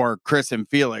for Chris and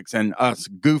Felix and us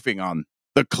goofing on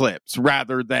the clips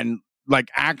rather than like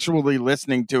actually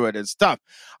listening to it as stuff.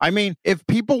 I mean, if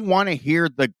people want to hear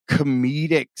the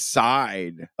comedic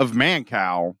side of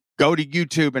Mancow, go to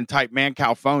YouTube and type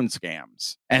Mancow phone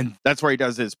scams. And that's where he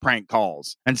does his prank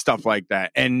calls and stuff like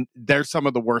that. And they're some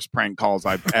of the worst prank calls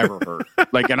I've ever heard.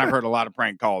 And I've heard a lot of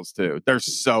prank calls too. They're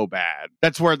so bad.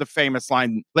 That's where the famous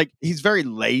line, like, he's very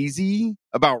lazy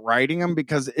about writing them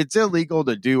because it's illegal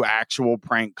to do actual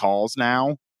prank calls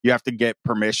now. You have to get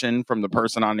permission from the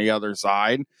person on the other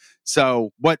side.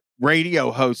 So what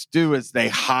radio hosts do is they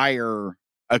hire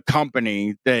a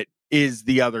company that is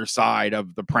the other side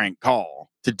of the prank call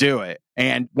to do it.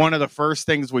 And one of the first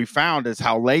things we found is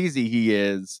how lazy he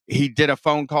is. He did a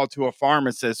phone call to a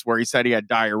pharmacist where he said he had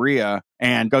diarrhea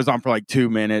and goes on for like 2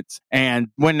 minutes. And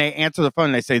when they answer the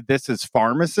phone, they say, "This is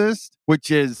pharmacist," which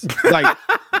is like,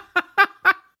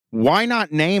 why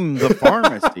not name the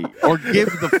pharmacy or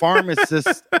give the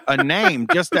pharmacist a name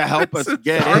just to help us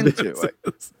get into it?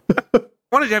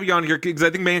 I wanted to have you on here because I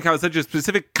think Mancow is such a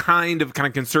specific kind of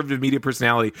conservative media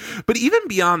personality. But even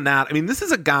beyond that, I mean, this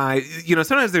is a guy, you know,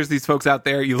 sometimes there's these folks out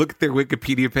there, you look at their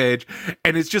Wikipedia page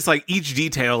and it's just like each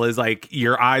detail is like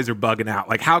your eyes are bugging out.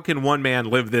 Like, how can one man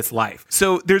live this life?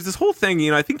 So there's this whole thing,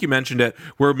 you know, I think you mentioned it,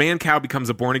 where Mancow becomes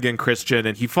a born again Christian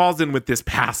and he falls in with this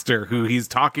pastor who he's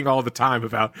talking all the time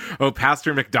about, oh,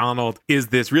 Pastor McDonald is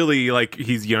this really like,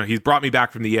 he's brought me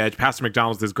back from the edge. Pastor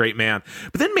McDonald's this great man.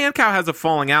 But then Mancow has a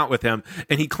falling out with him.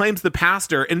 And he claims the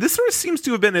pastor, and this sort of seems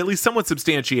to have been at least somewhat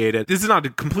substantiated. This is not a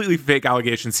completely fake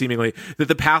allegation, seemingly, that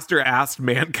the pastor asked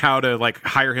Mancow to like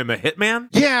hire him a hitman.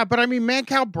 Yeah, but I mean,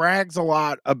 Mancow brags a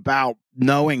lot about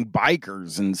knowing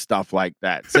bikers and stuff like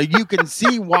that. So you can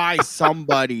see why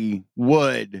somebody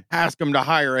would ask him to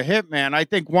hire a hitman. I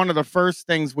think one of the first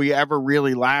things we ever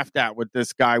really laughed at with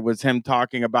this guy was him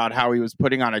talking about how he was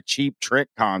putting on a Cheap Trick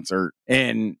concert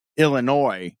in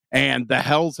Illinois, and the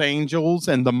Hells Angels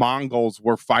and the Mongols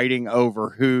were fighting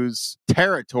over whose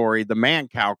territory the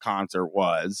Mancow concert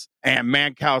was. And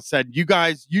Mancow said, "You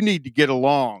guys, you need to get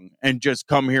along and just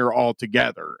come here all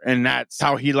together." And that's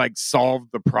how he like solved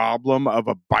the problem of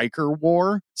a biker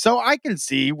war. So I can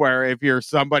see where if you're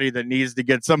somebody that needs to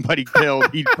get somebody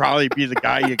killed, he'd probably be the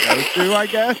guy you go to, I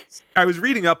guess. I was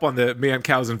reading up on the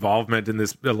Mancow's involvement in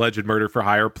this alleged murder for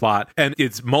hire plot, and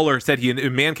it's Mueller said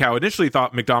Mancow initially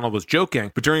thought McDonald was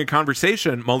joking, but during a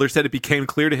conversation, Mueller said it became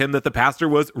clear to him that the pastor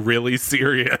was really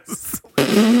serious.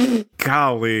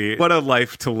 Golly, what a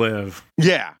life to live.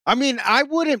 Yeah. I mean, I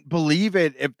wouldn't believe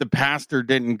it if the pastor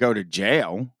didn't go to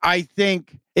jail. I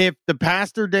think if the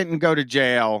pastor didn't go to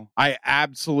jail, I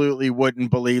absolutely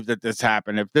wouldn't believe that this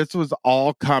happened. If this was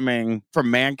all coming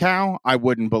from Mancow, I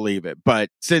wouldn't believe it. But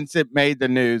since it made the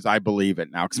news, I believe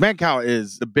it now. Because Mancow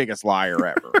is the biggest liar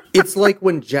ever. It's like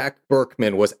when Jack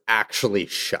Berkman was actually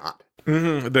shot.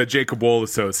 Mm-hmm. The Jacob Wohl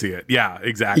associate. Yeah,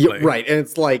 exactly. Yeah, right. And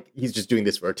it's like, he's just doing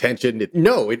this for attention.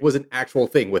 No, it was an actual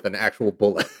thing with an actual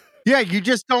bullet. Yeah, you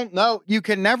just don't know. You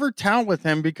can never tell with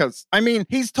him because, I mean,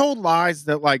 he's told lies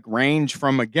that like range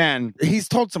from, again, he's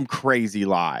told some crazy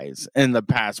lies in the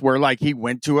past where like he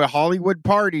went to a Hollywood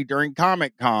party during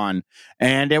Comic-Con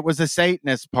and it was a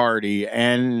Satanist party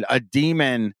and a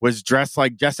demon was dressed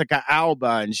like Jessica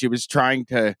Alba and she was trying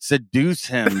to seduce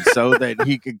him so that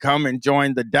he could come and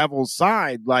join the devil's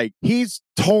side. Like, he's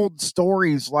told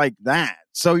stories like that.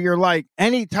 So you're like,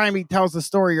 anytime he tells a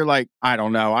story, you're like, I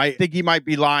don't know. I think he might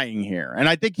be lying here. And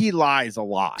I think he lies a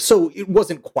lot. So it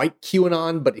wasn't quite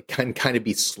QAnon, but it can kind of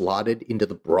be slotted into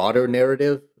the broader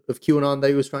narrative of QAnon that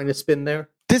he was trying to spin there.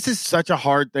 This is such a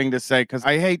hard thing to say because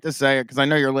I hate to say it because I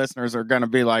know your listeners are going to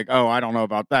be like, oh, I don't know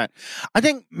about that. I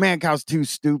think Mancow's too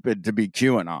stupid to be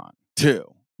QAnon,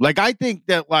 too. Like, I think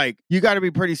that, like, you got to be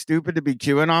pretty stupid to be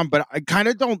QAnon, but I kind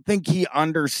of don't think he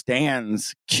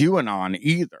understands QAnon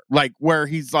either. Like, where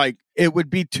he's like, it would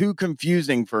be too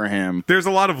confusing for him. There's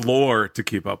a lot of lore to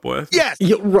keep up with. Yes.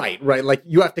 Yeah, right. Like,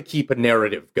 you have to keep a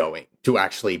narrative going to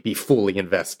actually be fully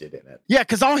invested in it. Yeah,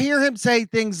 because I'll hear him say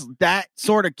things that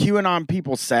sort of QAnon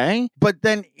people say, but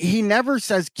then he never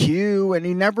says Q and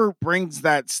he never brings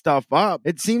that stuff up.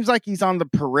 It seems like he's on the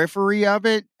periphery of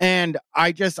it, and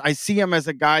I see him as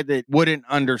a guy that wouldn't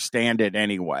understand it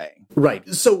anyway. Right.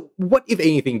 So what, if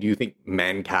anything, do you think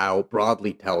Mancow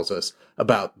broadly tells us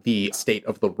about the state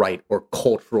of the right or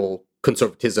cultural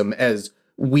conservatism as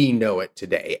we know it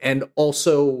today? And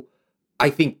also,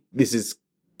 I think this is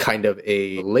kind of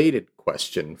a related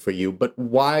question for you, but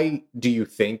why do you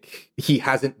think he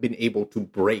hasn't been able to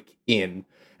break in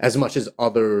as much as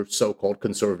other so-called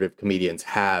conservative comedians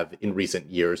have in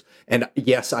recent years? And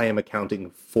yes, I am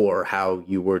accounting for how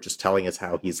you were just telling us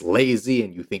how he's lazy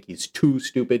and you think he's too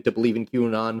stupid to believe in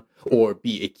QAnon or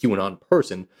be a QAnon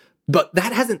person, but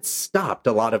that hasn't stopped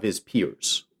a lot of his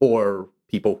peers or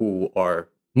people who are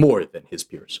more than his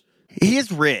peers. He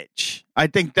is rich. I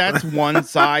think that's one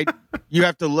side you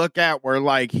have to look at where,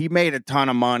 like, he made a ton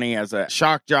of money as a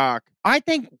shock jock. I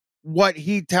think what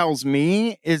he tells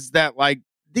me is that, like,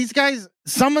 these guys,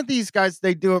 some of these guys,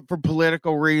 they do it for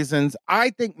political reasons. I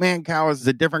think Mancow is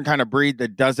a different kind of breed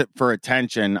that does it for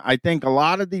attention. I think a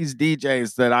lot of these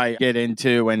DJs that I get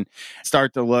into and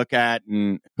start to look at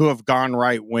and who have gone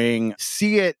right wing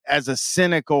see it as a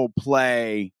cynical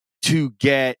play to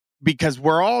get, because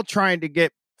we're all trying to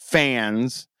get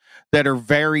fans that are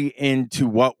very into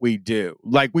what we do.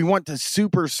 Like, we want to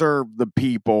super serve the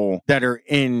people that are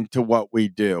into what we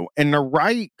do. And the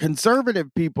right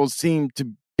conservative people seem to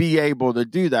be able to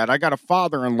do that. I got a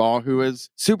father-in-law who is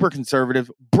super conservative,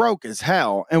 broke as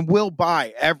hell, and will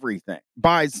buy everything,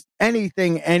 buys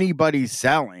anything anybody's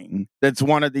selling that's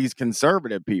one of these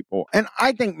conservative people. And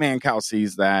I think Mancow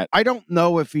sees that. I don't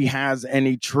know if he has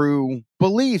any true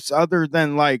beliefs other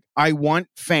than, like, I want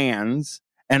fans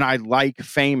and I like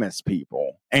famous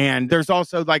people. And there's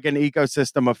also, like, an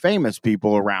ecosystem of famous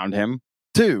people around him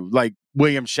too, like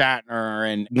William Shatner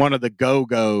and one of the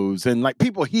Go-Go's and, like,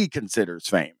 people he considers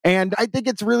fame. And I think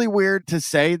it's really weird to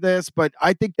say this, but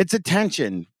I think it's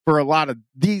attention for a lot of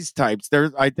these types.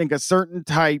 There's, I think, a certain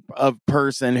type of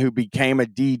person who became a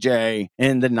DJ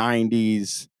in the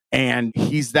 90s, and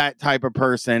he's that type of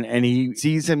person, and he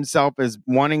sees himself as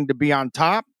wanting to be on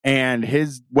top. And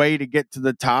his way to get to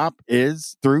the top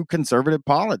is through conservative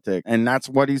politics. And that's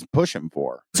what he's pushing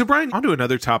for. So, Brian, on to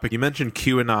another topic. You mentioned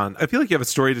QAnon. I feel like you have a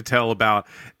story to tell about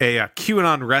a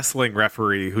QAnon wrestling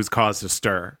referee who's caused a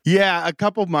stir. Yeah, a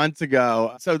couple months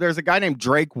ago. So there's a guy named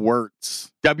Drake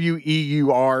Wuertz,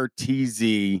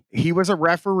 Weurtz. He was a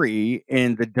referee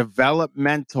in the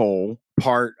developmental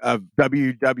part of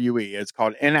WWE. It's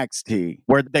called NXT,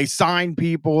 where they sign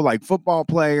people like football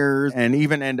players and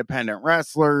even independent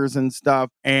wrestlers and stuff,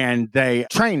 and they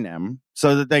train them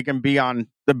so that they can be on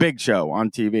the big show on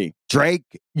TV.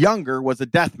 Drake Younger was a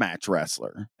deathmatch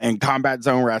wrestler in Combat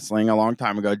Zone Wrestling a long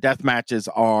time ago. Death matches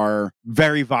are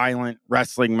very violent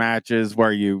wrestling matches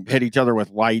where you hit each other with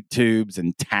light tubes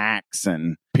and tacks,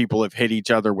 and people have hit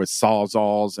each other with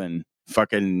sawzalls and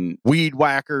fucking weed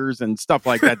whackers and stuff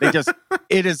like that. They just,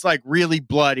 it is like really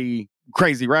bloody,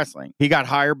 crazy wrestling. He got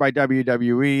hired by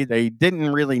WWE. They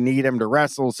didn't really need him to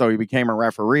wrestle, so he became a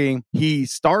referee. He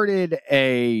started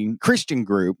a Christian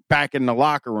group back in the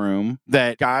locker room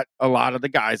that got a lot of the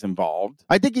guys involved.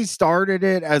 I think he started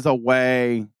it as a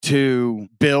way to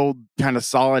build kind of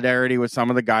solidarity with some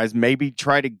of the guys, maybe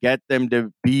try to get them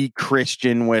to be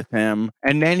Christian with him.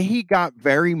 And then he got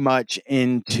very much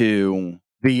into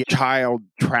the child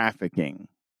trafficking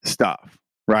stuff,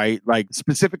 right? Like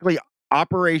specifically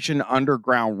Operation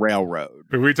Underground Railroad.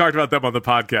 We talked about them on the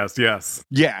podcast, yes.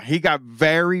 Yeah, he got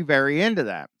very, very into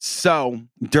that. So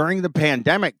during the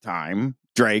pandemic time,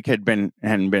 Drake had been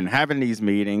having these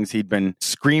meetings. He'd been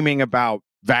screaming about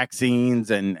vaccines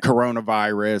and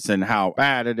coronavirus and how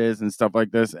bad it is and stuff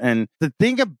like this. And the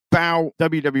thing about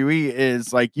WWE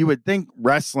is, like, you would think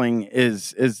wrestling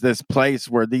is this place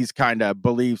where these kind of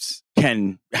beliefs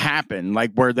can happen,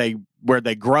 like where they where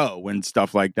they grow and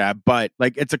stuff like that. But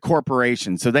like, it's a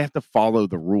corporation, so they have to follow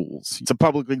the rules. It's a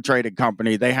publicly traded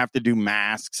company. They have to do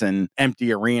masks and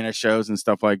empty arena shows and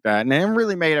stuff like that. And it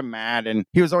really made him mad. And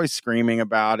he was always screaming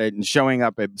about it and showing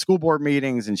up at school board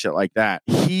meetings and shit like that.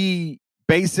 He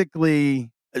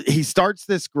starts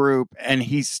this group and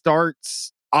he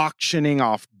starts auctioning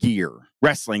off gear,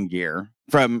 wrestling gear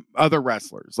from other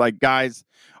wrestlers. Like, guys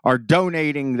are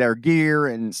donating their gear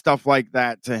and stuff like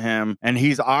that to him. And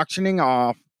he's auctioning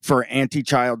off for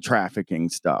anti-child trafficking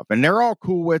stuff. And they're all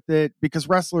cool with it because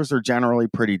wrestlers are generally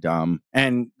pretty dumb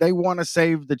and they want to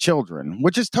save the children,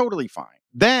 which is totally fine.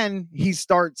 Then he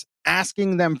starts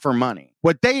asking them for money,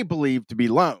 what they believe to be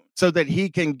loans, so that he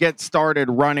can get started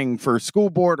running for school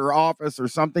board or office or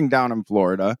something down in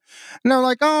Florida. And they're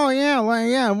like, oh,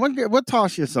 yeah, we'll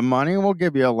toss you some money. We'll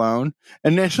give you a loan.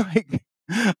 And then like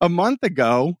a month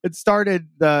ago, it started,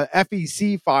 the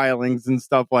FEC filings and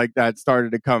stuff like that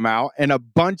started to come out. And a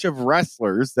bunch of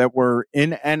wrestlers that were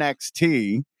in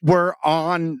NXT were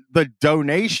on the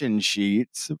donation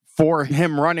sheets for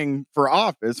him running for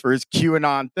office for his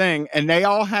QAnon thing. And they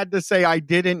all had to say, I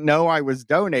didn't know I was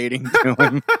donating to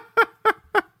him.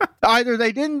 Either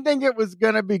they didn't think it was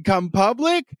going to become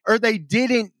public or they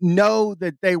didn't know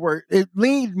that they were. It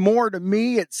leaned more to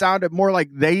me. It sounded more like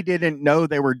they didn't know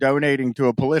they were donating to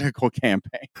a political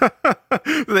campaign.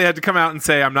 They had to come out and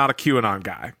say, I'm not a QAnon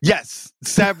guy. Yes.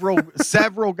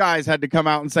 Several guys had to come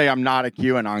out and say, I'm not a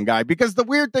QAnon guy. Because the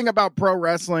weird thing about pro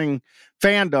wrestling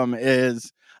fandom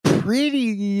is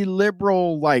pretty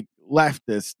liberal, like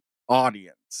leftist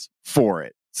audience for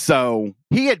it. So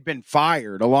he had been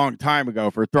fired a long time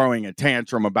ago for throwing a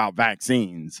tantrum about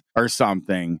vaccines or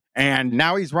something. And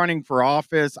now he's running for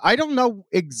office. I don't know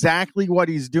exactly what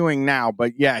he's doing now,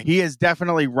 but yeah, he is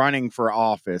definitely running for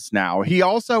office now. He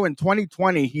also, in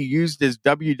 2020, he used his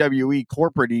WWE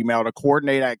corporate email to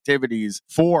coordinate activities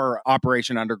for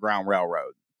Operation Underground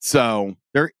Railroad. So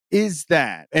there is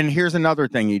that. And here's another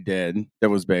thing he did that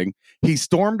was big. He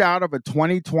stormed out of a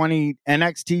 2020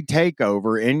 NXT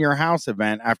TakeOver in Your House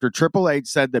event after Triple H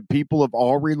said that people of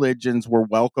all religions were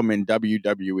welcome in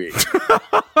WWE.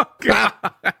 God.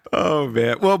 Oh,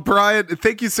 man. Well, Brian,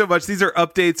 thank you so much. These are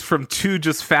updates from two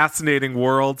just fascinating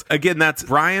worlds. Again, that's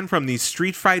Brian from the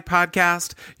Street Fight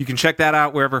podcast. You can check that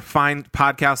out wherever fine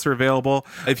podcasts are available.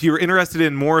 If you're interested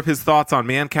in more of his thoughts on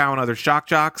Mancow and other Shock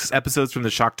Jocks, episodes from the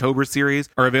Shocktober series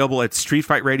are available at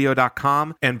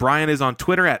streetfightradio.com. And Brian is on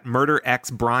Twitter at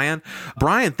MurderXBrian.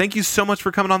 Brian, thank you so much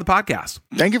for coming on the podcast.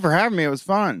 Thank you for having me. It was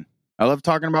fun. I love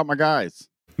talking about my guys.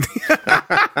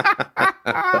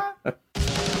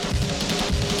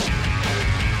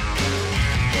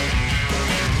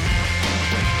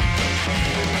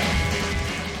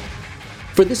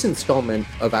 For this installment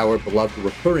of our beloved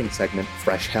recurring segment,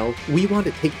 Fresh Hell, we want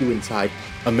to take you inside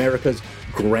America's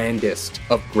grandest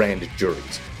of grand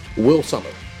juries. Will Sommer,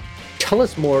 tell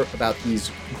us more about these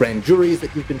grand juries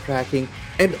that you've been tracking,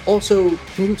 and also,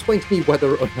 can you explain to me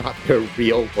whether or not they're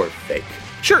real or fake?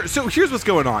 Sure. So here's what's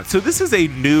going on. So this is a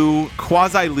new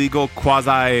quasi-legal,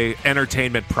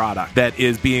 quasi-entertainment product that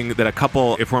a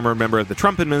couple, a former member of the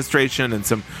Trump administration and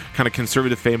some kind of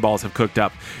conservative fame balls have cooked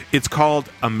up. It's called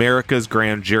America's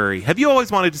Grand Jury. Have you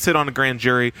always wanted to sit on a grand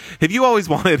jury? Have you always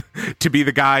wanted to be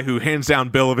the guy who hands down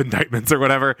bill of indictments or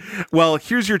whatever? Well,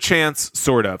 here's your chance,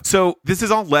 sort of. So this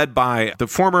is all led by the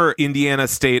former Indiana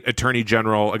State Attorney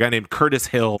General, a guy named Curtis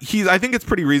Hill. I think it's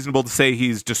pretty reasonable to say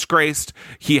he's disgraced.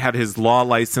 He had his law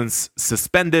license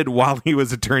suspended while he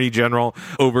was Attorney General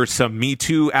over some Me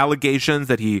Too allegations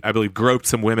that he, I believe, groped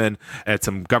some women at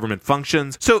some government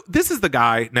functions. So this is the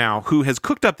guy now who has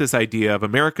cooked up this idea of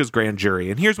America's grand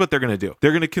jury. And here's what they're going to do.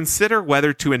 They're going to consider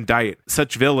whether to indict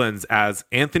such villains as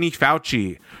Anthony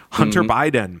Fauci, Hunter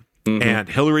Biden, and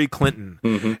Hillary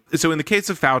Clinton. So in the case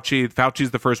of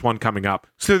Fauci's the first one coming up.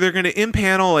 So they're going to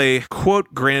impanel a,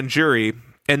 quote, grand jury.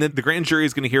 And then the grand jury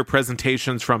is going to hear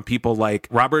presentations from people like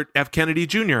Robert F. Kennedy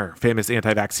Jr., famous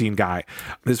anti-vaccine guy,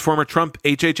 this former Trump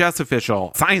HHS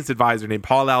official, science advisor named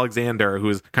Paul Alexander, who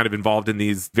is kind of involved in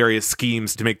these various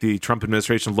schemes to make the Trump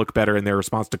administration look better in their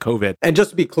response to COVID. And just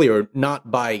to be clear,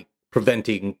 not by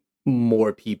preventing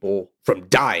more people from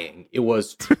dying. It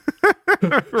was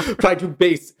trying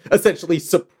to essentially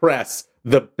suppress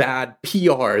the bad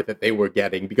PR that they were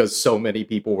getting because so many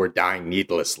people were dying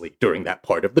needlessly during that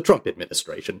part of the Trump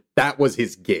administration. That was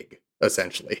his gig.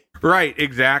 essentially. Right,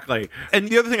 exactly. And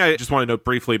the other thing I just want to note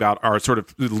briefly about our sort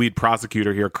of lead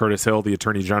prosecutor here, Curtis Hill, the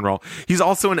Attorney General, he's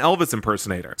also an Elvis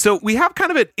impersonator. So we have kind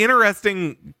of an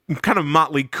interesting kind of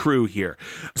motley crew here.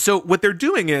 So what they're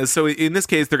doing is, so in this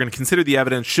case, they're going to consider the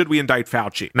evidence, should we indict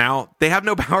Fauci? Now, they have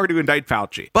no power to indict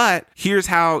Fauci, but here's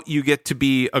how you get to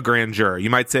be a grand juror. You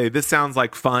might say, this sounds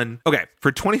like fun. Okay,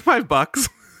 for $25,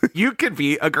 you can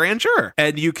be a grand juror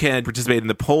and you can participate in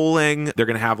the polling. They're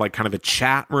going to have like kind of a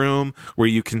chat room where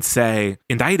you can say,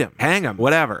 indict him, hang him,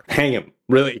 whatever. Hang him.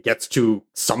 Really, it gets to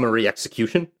summary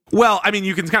execution? Well, I mean,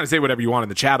 you can kind of say whatever you want in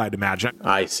the chat, I'd imagine.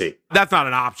 I see. That's not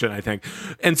an option, I think.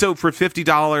 And so for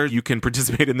 $50, you can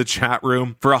participate in the chat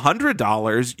room. For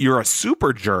 $100, you're a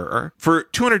super juror. For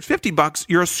 $250,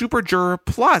 you're a super juror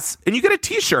plus, and you get a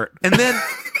t-shirt. And then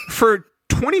for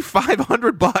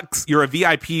 $2,500, you're a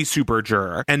VIP super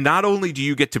juror. And not only do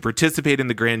you get to participate in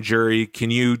the grand jury,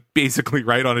 can you basically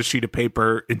write on a sheet of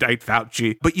paper, indict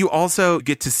Fauci, but you also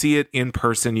get to see it in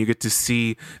person. You get to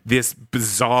see this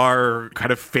bizarre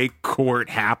kind of fake court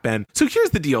happen. So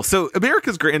here's the deal. So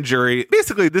America's grand jury,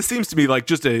 basically, this seems to be like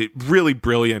just a really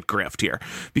brilliant grift here,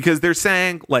 because they're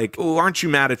saying like, oh, aren't you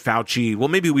mad at Fauci? Well,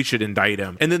 maybe we should indict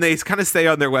him. And then they kind of say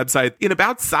on their website, in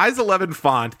about size 11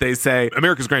 font, they say,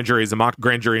 America's grand jury is a mock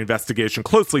grand jury investigation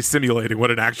closely simulating what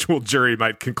an actual jury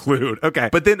might conclude. Okay.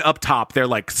 But then up top, they're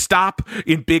like, stop,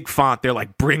 in big font. They're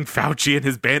like, bring Fauci and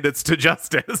his bandits to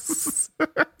justice.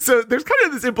 So there's kind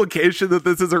of this implication that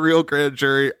this is a real grand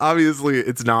jury. Obviously,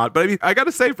 it's not. But I mean, I got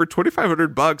to say, for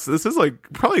 $2,500, this is like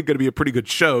probably going to be a pretty good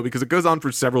show because it goes on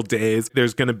for several days.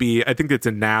 There's going to be, I think it's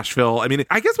in Nashville. I mean,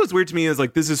 I guess what's weird to me is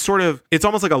like, this is sort of, it's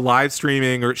almost like a live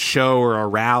streaming or show or a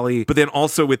rally, but then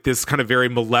also with this kind of very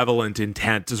malevolent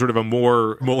intent, to sort of a more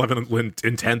malevolent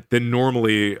intent than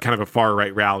normally kind of a far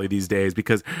right rally these days,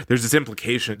 because there's this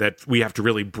implication that we have to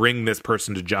really bring this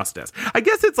person to justice. I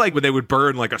guess it's like when they would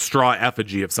burn like a straw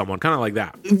effigy of someone, kind of like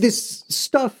that. This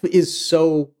stuff is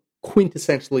so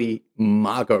quintessentially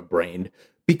MAGA brained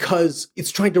because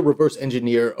it's trying to reverse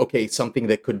engineer, okay, something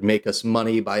that could make us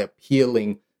money by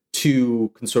appealing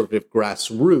to conservative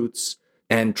grassroots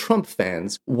and Trump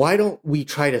fans. Why don't we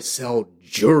try to sell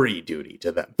jury duty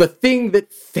to them? The thing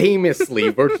that famously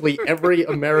virtually every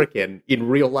American in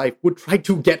real life would try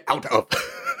to get out of.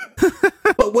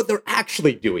 But what they're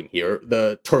actually doing here,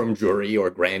 the term jury or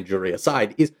grand jury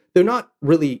aside, is they're not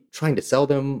really trying to sell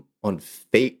them on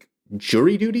fake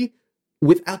jury duty.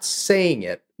 Without saying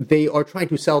it, they are trying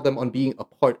to sell them on being a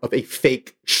part of a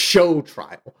fake show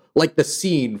trial, like the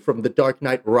scene from The Dark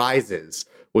Knight Rises,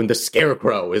 when the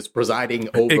Scarecrow is presiding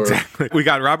over... Exactly. We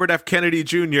got Robert F. Kennedy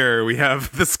Jr., we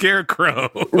have the Scarecrow.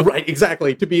 Right,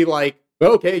 exactly. To be like,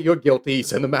 okay, you're guilty,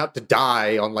 send them out to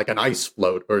die on like an ice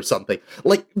float or something.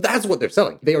 Like, that's what they're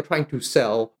selling. They are trying to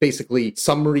sell basically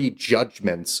summary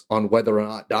judgments on whether or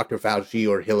not Dr. Fauci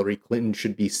or Hillary Clinton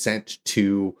should be sent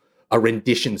to a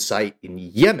rendition site in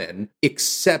Yemen,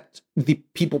 except the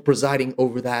people presiding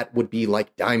over that would be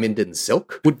like Diamond and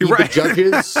Silk, would be the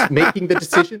judges making the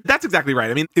decision. That's exactly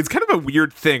right. I mean, it's kind of a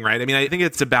weird thing, right? I mean, I think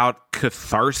it's about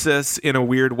catharsis in a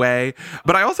weird way,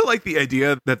 but I also like the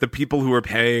idea that the people who are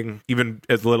paying even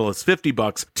as little as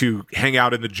 $50 to hang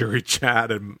out in the jury chat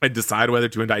and decide whether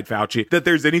to indict Fauci, that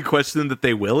there's any question that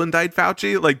they will indict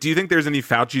Fauci. Like, do you think there's any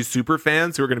Fauci super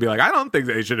fans who are going to be like, I don't think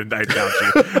they should indict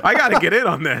Fauci. I got to get in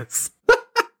on this.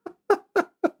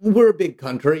 We're a big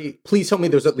country. Please tell me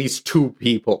there's at least two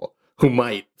people who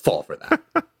might fall for that.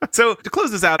 So to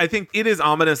close this out, I think it is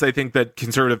ominous. I think that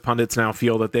conservative pundits now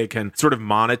feel that they can sort of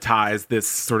monetize this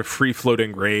sort of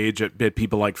free-floating rage at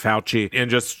people like Fauci and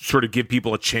just sort of give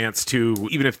people a chance to,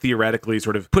 even if theoretically,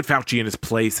 sort of put Fauci in his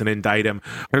place and indict him.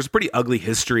 There's a pretty ugly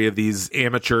history of these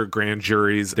amateur grand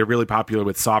juries. They're really popular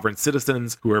with sovereign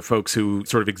citizens, who are folks who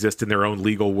sort of exist in their own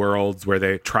legal worlds where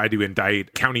they try to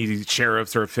indict county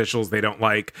sheriffs or officials they don't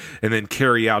like and then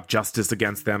carry out justice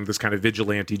against them, this kind of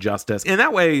vigilante justice. And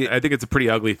that way, I think it's a pretty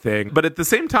ugly thing. But at the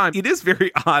same time, it is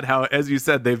very odd how, as you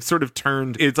said, they've sort of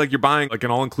turned, it's like you're buying like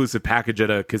an all-inclusive package at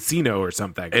a casino or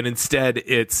something. And instead,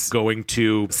 it's going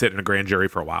to sit in a grand jury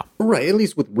for a while. Right. At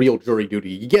least with real jury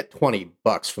duty, you get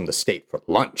 $20 from the state for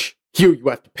lunch. Here you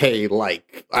have to pay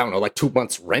like, I don't know, like 2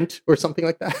 months rent or something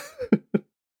like that.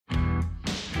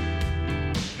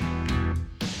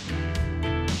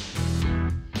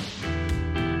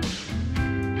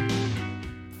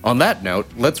 On that note,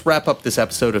 let's wrap up this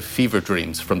episode of Fever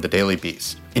Dreams from the Daily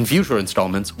Beast. In future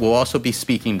installments, we'll also be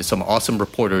speaking to some awesome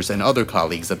reporters and other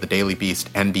colleagues at the Daily Beast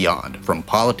and beyond, from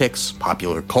politics,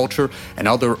 popular culture, and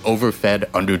other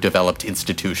overfed, underdeveloped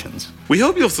institutions. We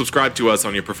hope you'll subscribe to us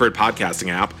on your preferred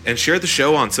podcasting app and share the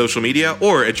show on social media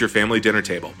or at your family dinner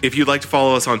table. If you'd like to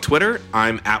follow us on Twitter,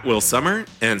 I'm at Will Summer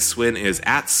and Swin is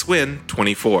at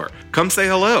Swin24. Come say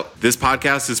hello. This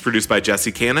podcast is produced by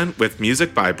Jesse Cannon with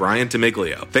music by Brian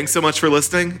DeMiglio. Thanks so much for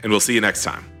listening, and we'll see you next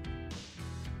time.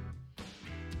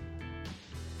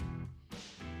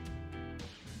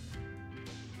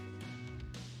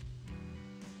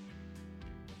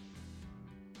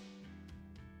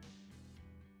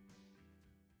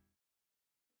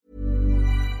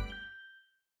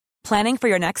 Planning for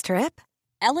your next trip?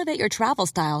 Elevate your travel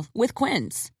style with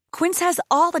Quince. Quince has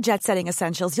all the jet-setting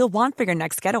essentials you'll want for your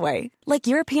next getaway, like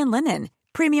European linen,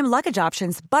 premium luggage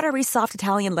options, buttery soft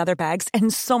Italian leather bags,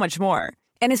 and so much more.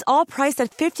 And is all priced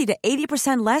at 50 to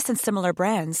 80% less than similar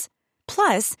brands.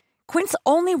 Plus, Quince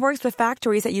only works with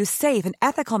factories that use safe and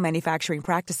ethical manufacturing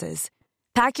practices.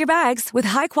 Pack your bags with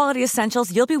high-quality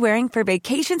essentials you'll be wearing for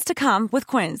vacations to come with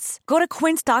Quince. Go to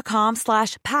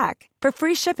quince.com/pack for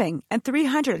free shipping and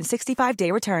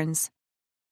 365-day returns.